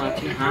cai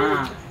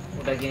macam,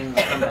 udah geng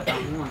macam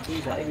datang, macam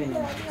saya ni.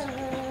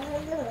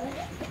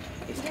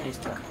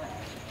 Esta.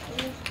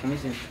 Como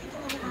dicen?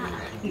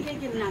 Ini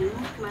que Nanu,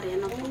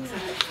 Mariana Fox.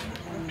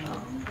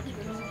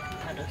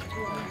 Ada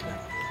tu. Ada,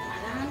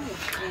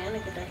 kayaknya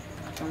kita.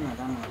 Sama.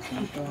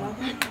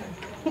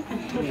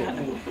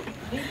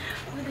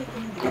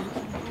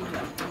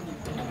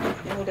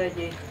 Ya udah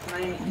je,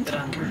 main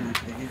terang.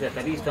 Jadi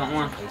tadi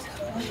semua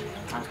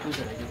aku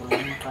sudah juga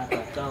kata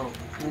kau,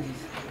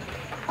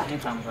 ini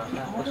tambah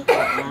lah, terus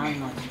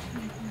mana?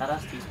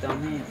 Taras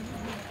sistemnya.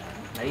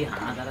 Dari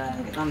antara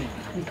kami,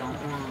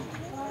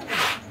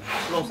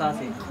 Losa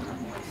sih,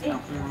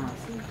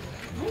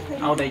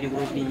 aku dah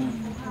juga di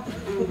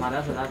mana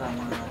sudah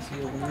sama si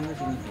orang ni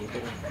sini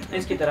betul. Ini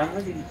sekitar mana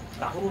sih?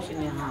 Tahu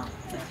sini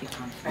nasi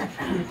kan.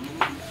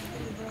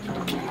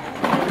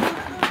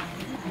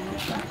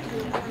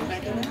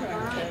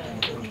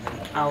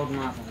 Out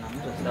mah, nama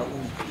sudah tahu.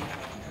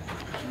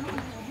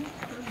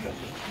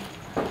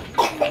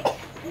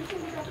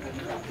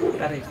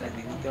 Tarik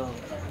tadi itu.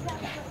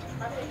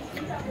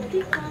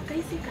 Tika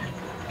kaisi ka.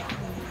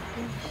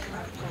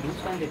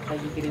 Bukan dia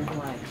kaji kirim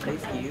semua,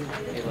 kaisi you.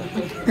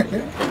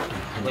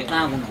 Baik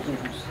nak guna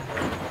urus.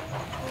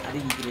 Ada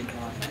kirim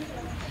semua.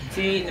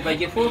 Si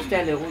bagi first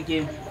tele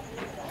uji.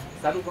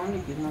 Satu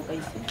kami kirim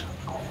kaisi.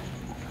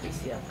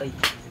 Kaisi apa?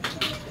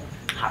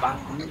 Haba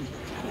kami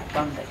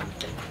pandai.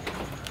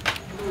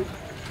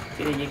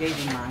 Jadi jaga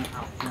ini mana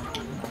out.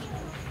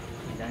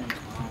 Dan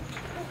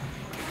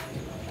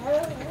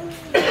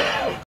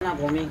na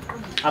bomi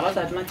apa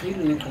saat macam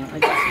itu ni kan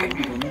aja sih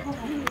bomi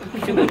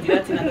cukup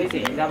tidak sih nanti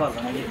sih enggak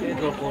apa-apa jadi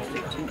itu post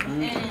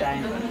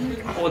time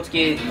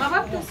oke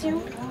Mama tuh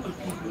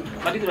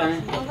mari tu lah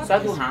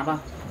satu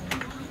apa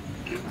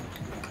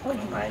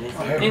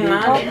ini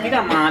mana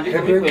tidak mati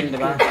tu kuen tu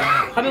bah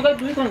kami kalau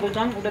tu kan kau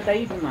jangan udah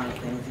tahu tu mana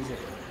sih sih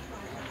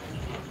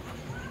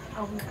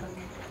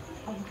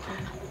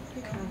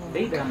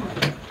deh drama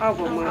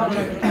Apa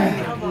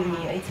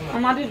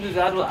mati tu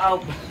zaru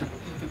au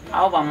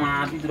Apa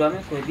mati dulu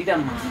ame kau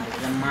tidak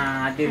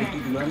mati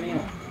itu dulu ame.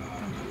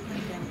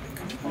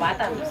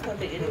 Wata tu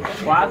seperti itu.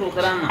 Watu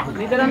kerana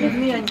ni kerana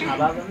ni yang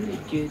apa kan ni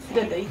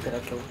sudah dah ikut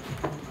tu.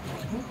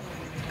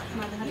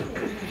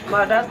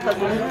 Madas tak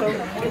boleh.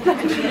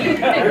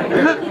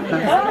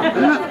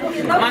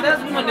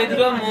 Madas cuma dia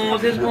dulu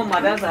Moses pun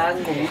madas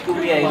aku itu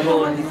dia itu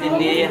di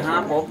sini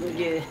pop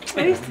je.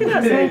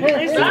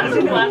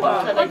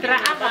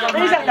 Istirahat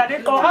tadi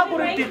kau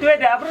hapur itu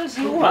ada apa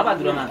sih? Apa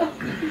dulu mana?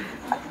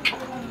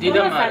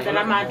 Tidak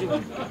ada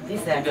maju.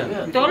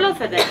 Tolong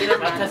saja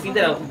tidak Macam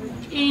sidra.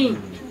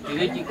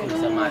 Tidak cukup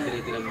sama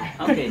tidak.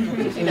 Okey,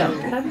 sidra.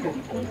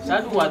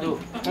 Satu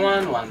wadu,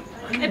 one.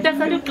 Itu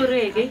satu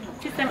turun,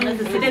 sistem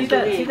itu sidra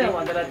turun. Sidra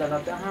wadara dalam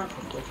dah.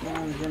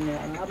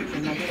 Jangan amar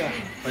namanya.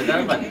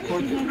 Padahal pan.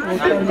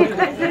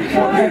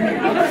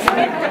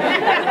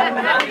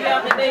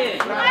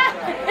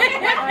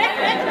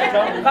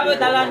 Kau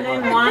dalam ni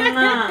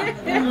mana?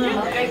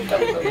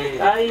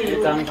 Ay,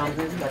 kamu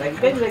sekarang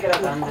kita kira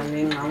kamu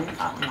ni ngam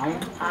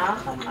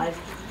ay.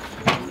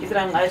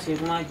 Kita ay sih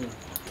lagi.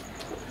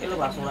 Kalau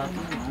basulah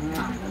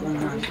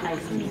ngam ay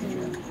sih.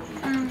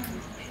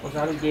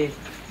 Kalau je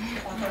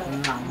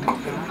ngam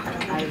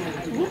ay.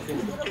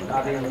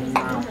 Tapi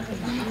ngam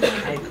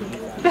ay.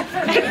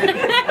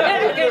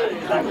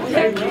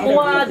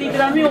 Wah, di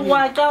dalam ni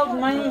wah kau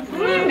main.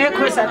 Ni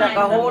kau sadar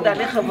kau dah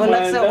ni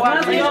kebelat sewa.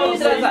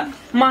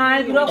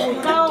 Mai dulu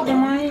kau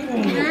main.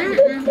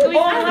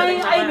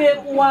 ai be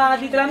wa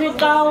di trami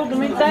kau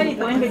demi tadi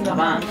tu ini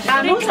apa?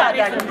 Nanu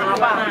sadar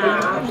apa?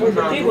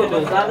 Tigo tu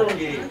kalau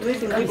ni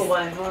sini kau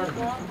buat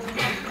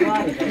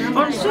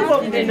On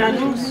suruh di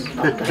Nanu.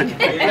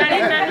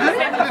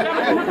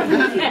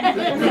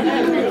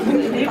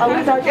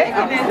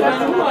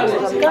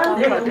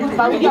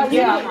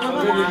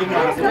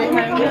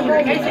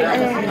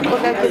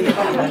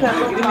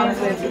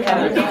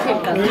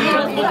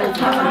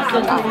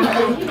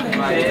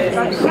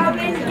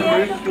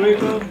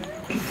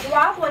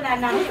 Wapo na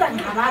nanusa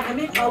nama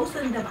kami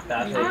kausun dah.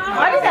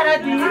 Mari cara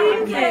di.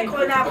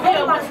 Kau nak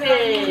kau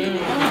masih.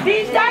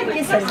 Di jadi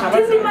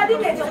sesi madi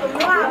ni tu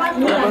semua amat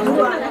mudah.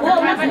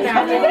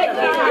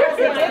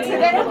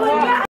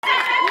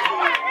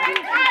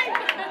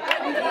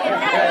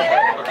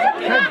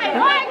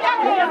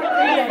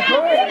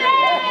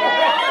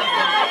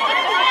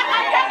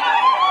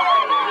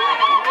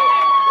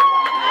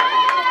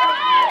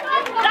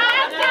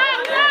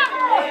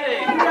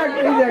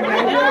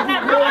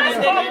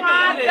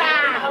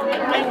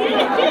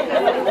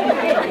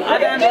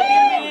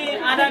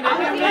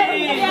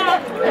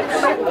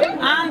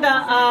 Anda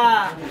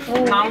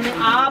kamu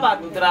apa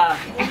putra?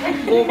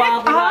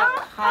 Coba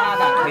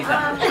ada kerja.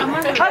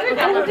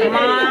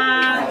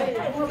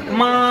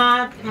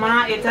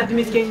 Ma itu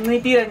miskin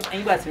nitiran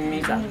ini bahasa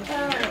Indonesia.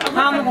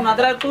 Kamu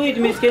mengadar tu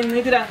itu miskin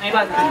nitiran ini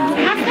bahasa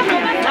Indonesia.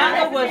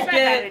 Naga bos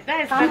ke,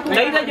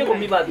 lagi saja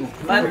kami batu.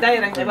 Bandai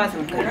orang bahasa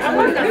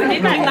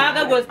Indonesia.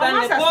 Naga bos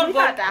tanya kor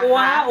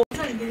wah.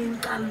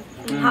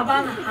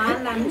 Abang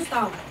Nanu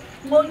tahu.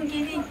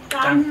 Mungkin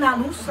kan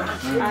Nanusa.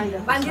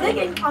 Banjir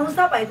lagi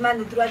angsa baik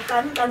mana tu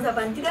kan sa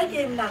banjir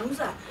lagi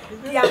Nanusa.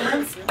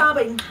 Jangan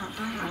stabil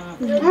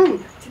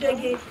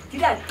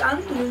tidak kan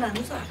tu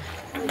Nanusa.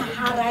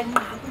 Harai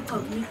aku kau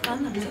ni kan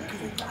Nanusa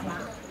kita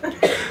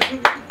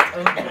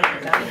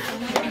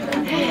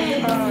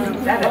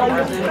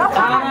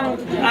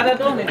ada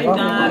tu ni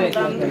cari.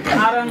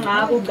 Sekarang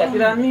aku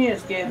katirani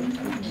esken.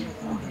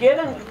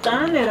 Kerana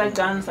kan era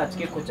kan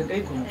saja kucing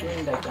kunci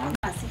dah kan.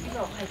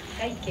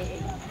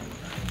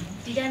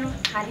 Tidak no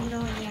hari no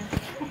nya.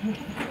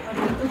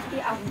 Orang tu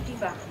abu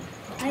tiba.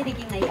 Hari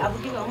deki ngai abu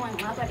tiba orang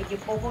apa deki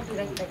popo tu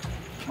lagi.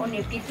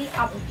 Orang piti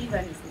abu tiba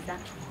ni sisa.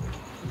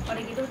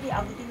 Orang itu ti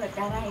abu tiba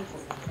darah itu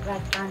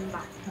ratan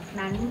ba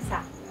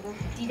naninsa.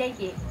 Tidak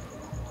ke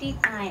ti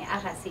ai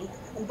akasi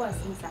ubah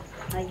sisa.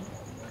 Ngai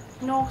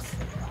nos.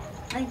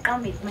 Ngai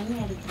kami mana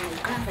hari tu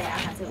kan saya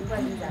akasi ubah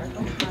sisa.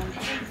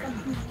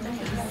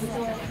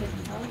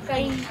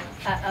 Kai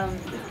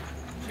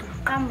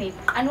kami,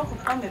 anu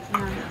kami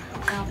pernah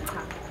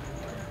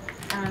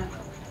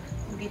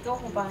begitu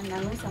aku bahan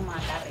Nanu sama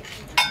tarik.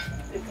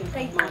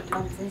 Kai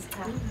makan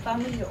sisa,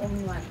 family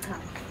omwan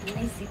kah,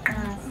 ini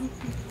sikas,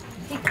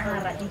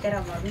 sikara di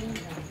dalam baru.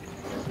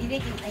 Ini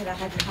kita ira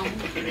hati kamu,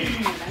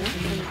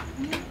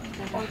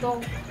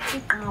 untuk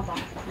sikaba,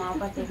 mau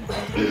apa tu?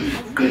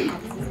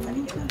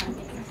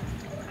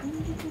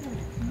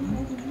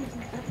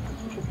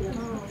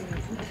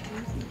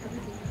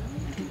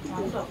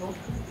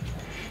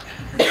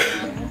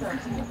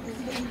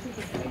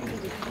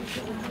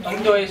 Ang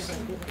dois,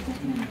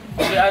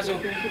 si aso.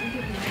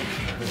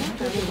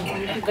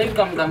 Kayak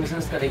kam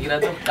sense kira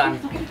tu kan.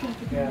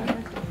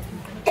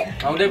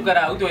 Mau dep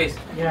kara dois.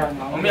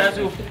 Om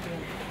aso.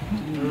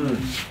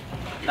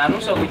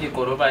 Nanu sa ko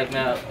koro baik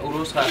na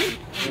urus ka.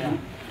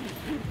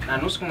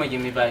 Nanu ko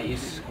majimi ba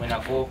is ko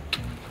nako.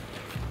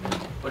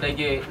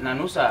 Odage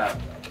nanu sa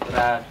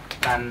ra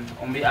kan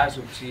om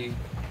aso si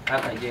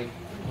kaka je.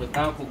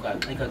 Kota kuka,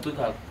 nika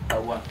tuka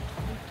tawa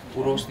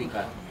urus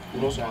tika,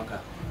 urus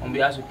maka.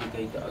 Ombi asu kita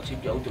itu chip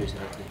jauh tu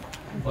istilahnya.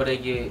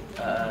 Odege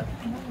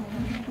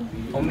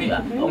ombi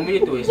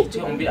itu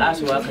isi ombi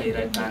asu akai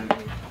rekan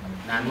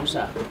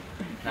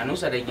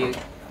nanusa dege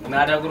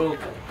nada guru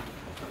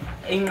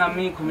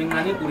ingami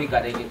kumingani kuri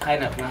kadege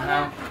kaina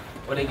puna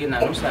odege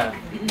nanusa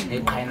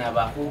kaina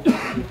baku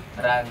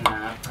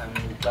rana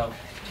kami kau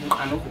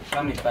anu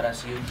kami para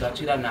siu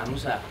cira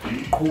nanusa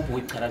kubu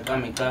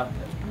kami kau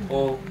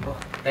o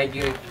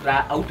dege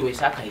ra auto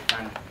isakai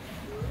kan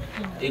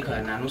ika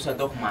nanusa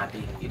dok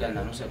mati ida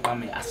nanusa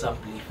kami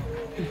asapli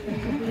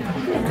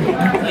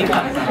ika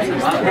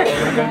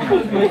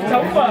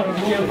Sampar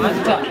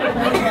macam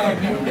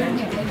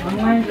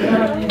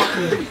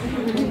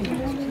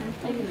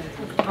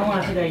awak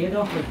sudah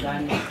hidup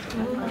kan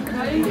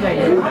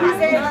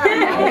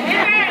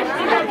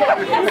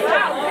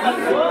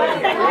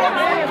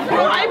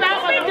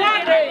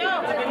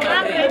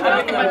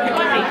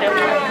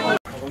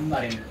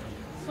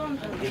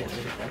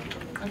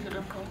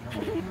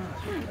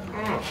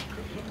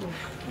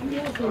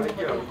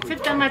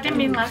Kita macam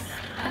bimas.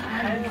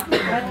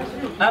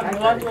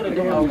 buat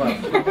tu apa?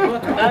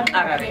 Dan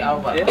agak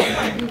apa?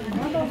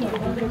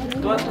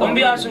 Buat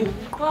kombi asu.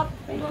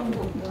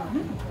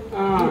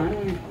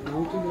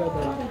 nanti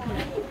berapa?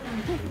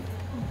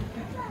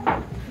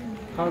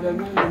 Kalau dah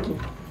nanti,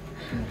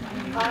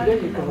 dia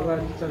dikeluar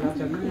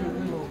jalan-jalan.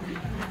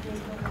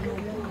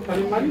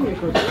 Hari mari ni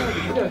kau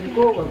tidak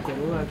dikeluar,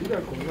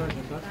 tidak keluar.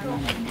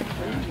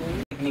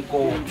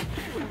 niko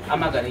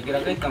ama gara-gara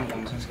kai kam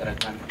sanskara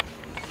kan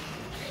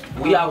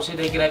uya ause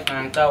da kira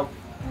kan tau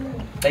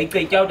dai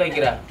kai kau da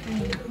kira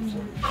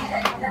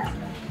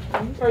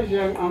kai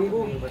yang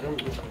anggu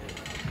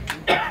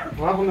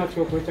wah na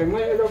chopo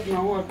changmai elok na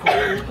wa ko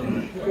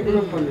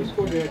elok panis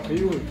ko dia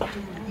kayu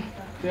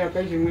dia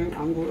kai jing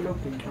anggu elok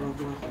pun kalau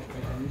ko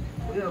kai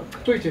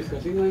tu ches ka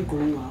sing ngai ko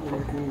nga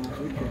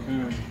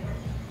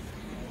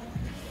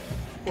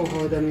oh ho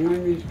dan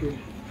ngai mi ke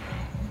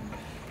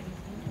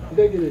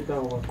dia gini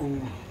tahu aku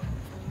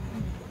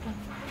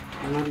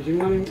anak di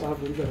sini apa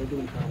pun cara itu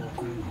tahu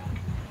aku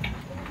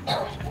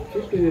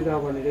sih gini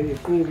tahu nih dia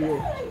kunggu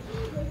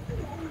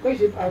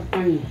kaisi apa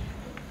ini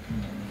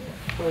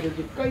pada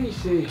tu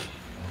kaisi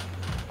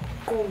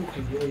kunggu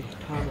dia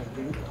ada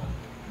bingkai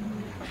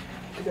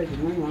kita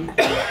jangan mang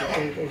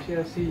kaisi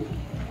asi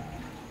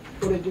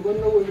pada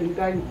juga nawa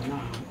bingkai mana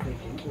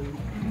kaisi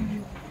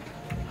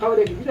kalau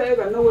dia kita ya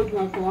kan nawa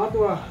dengan kuat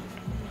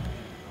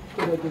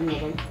kita jadi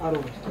orang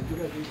arus,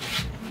 kita jadi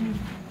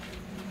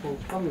oh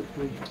kami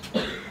tu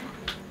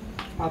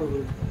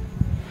arus,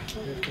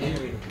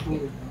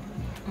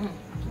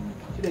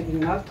 kita jadi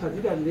nas tadi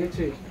dan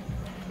lece,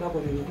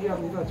 dapat ini dia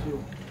muka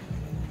cium,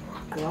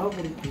 kau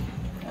beri,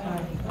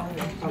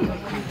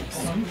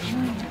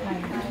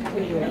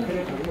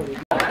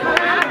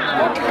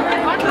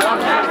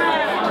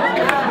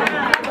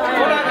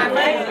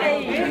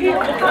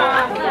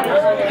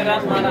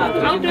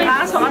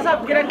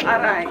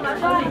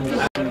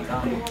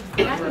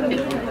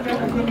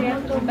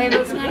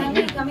 Baik, sekarang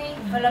ini kami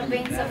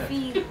Philippine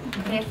Safi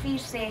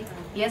Refise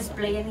yes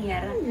player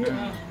here.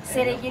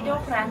 Serejedo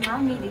orang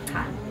kami di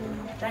kan,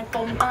 dan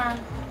kompa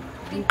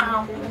di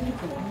tahu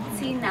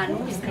si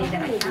Nanu istri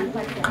dari kan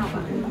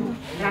apa,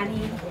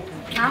 Rani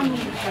kami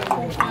di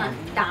kompa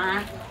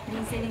dah ni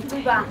seri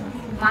juga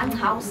man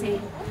house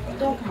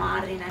dok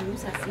mare Nanu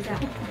sasida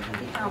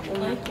di tahu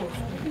itu.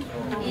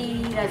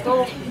 Ira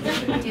to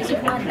jesu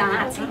ma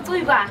da si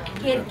tui ba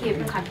ker ke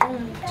khatong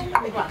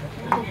tui ba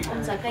to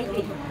sa kai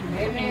ke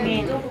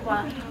me to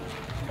ba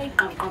kai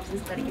kam kam sin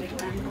stari ke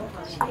kan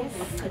yes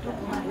ka to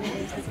ma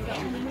sa si ka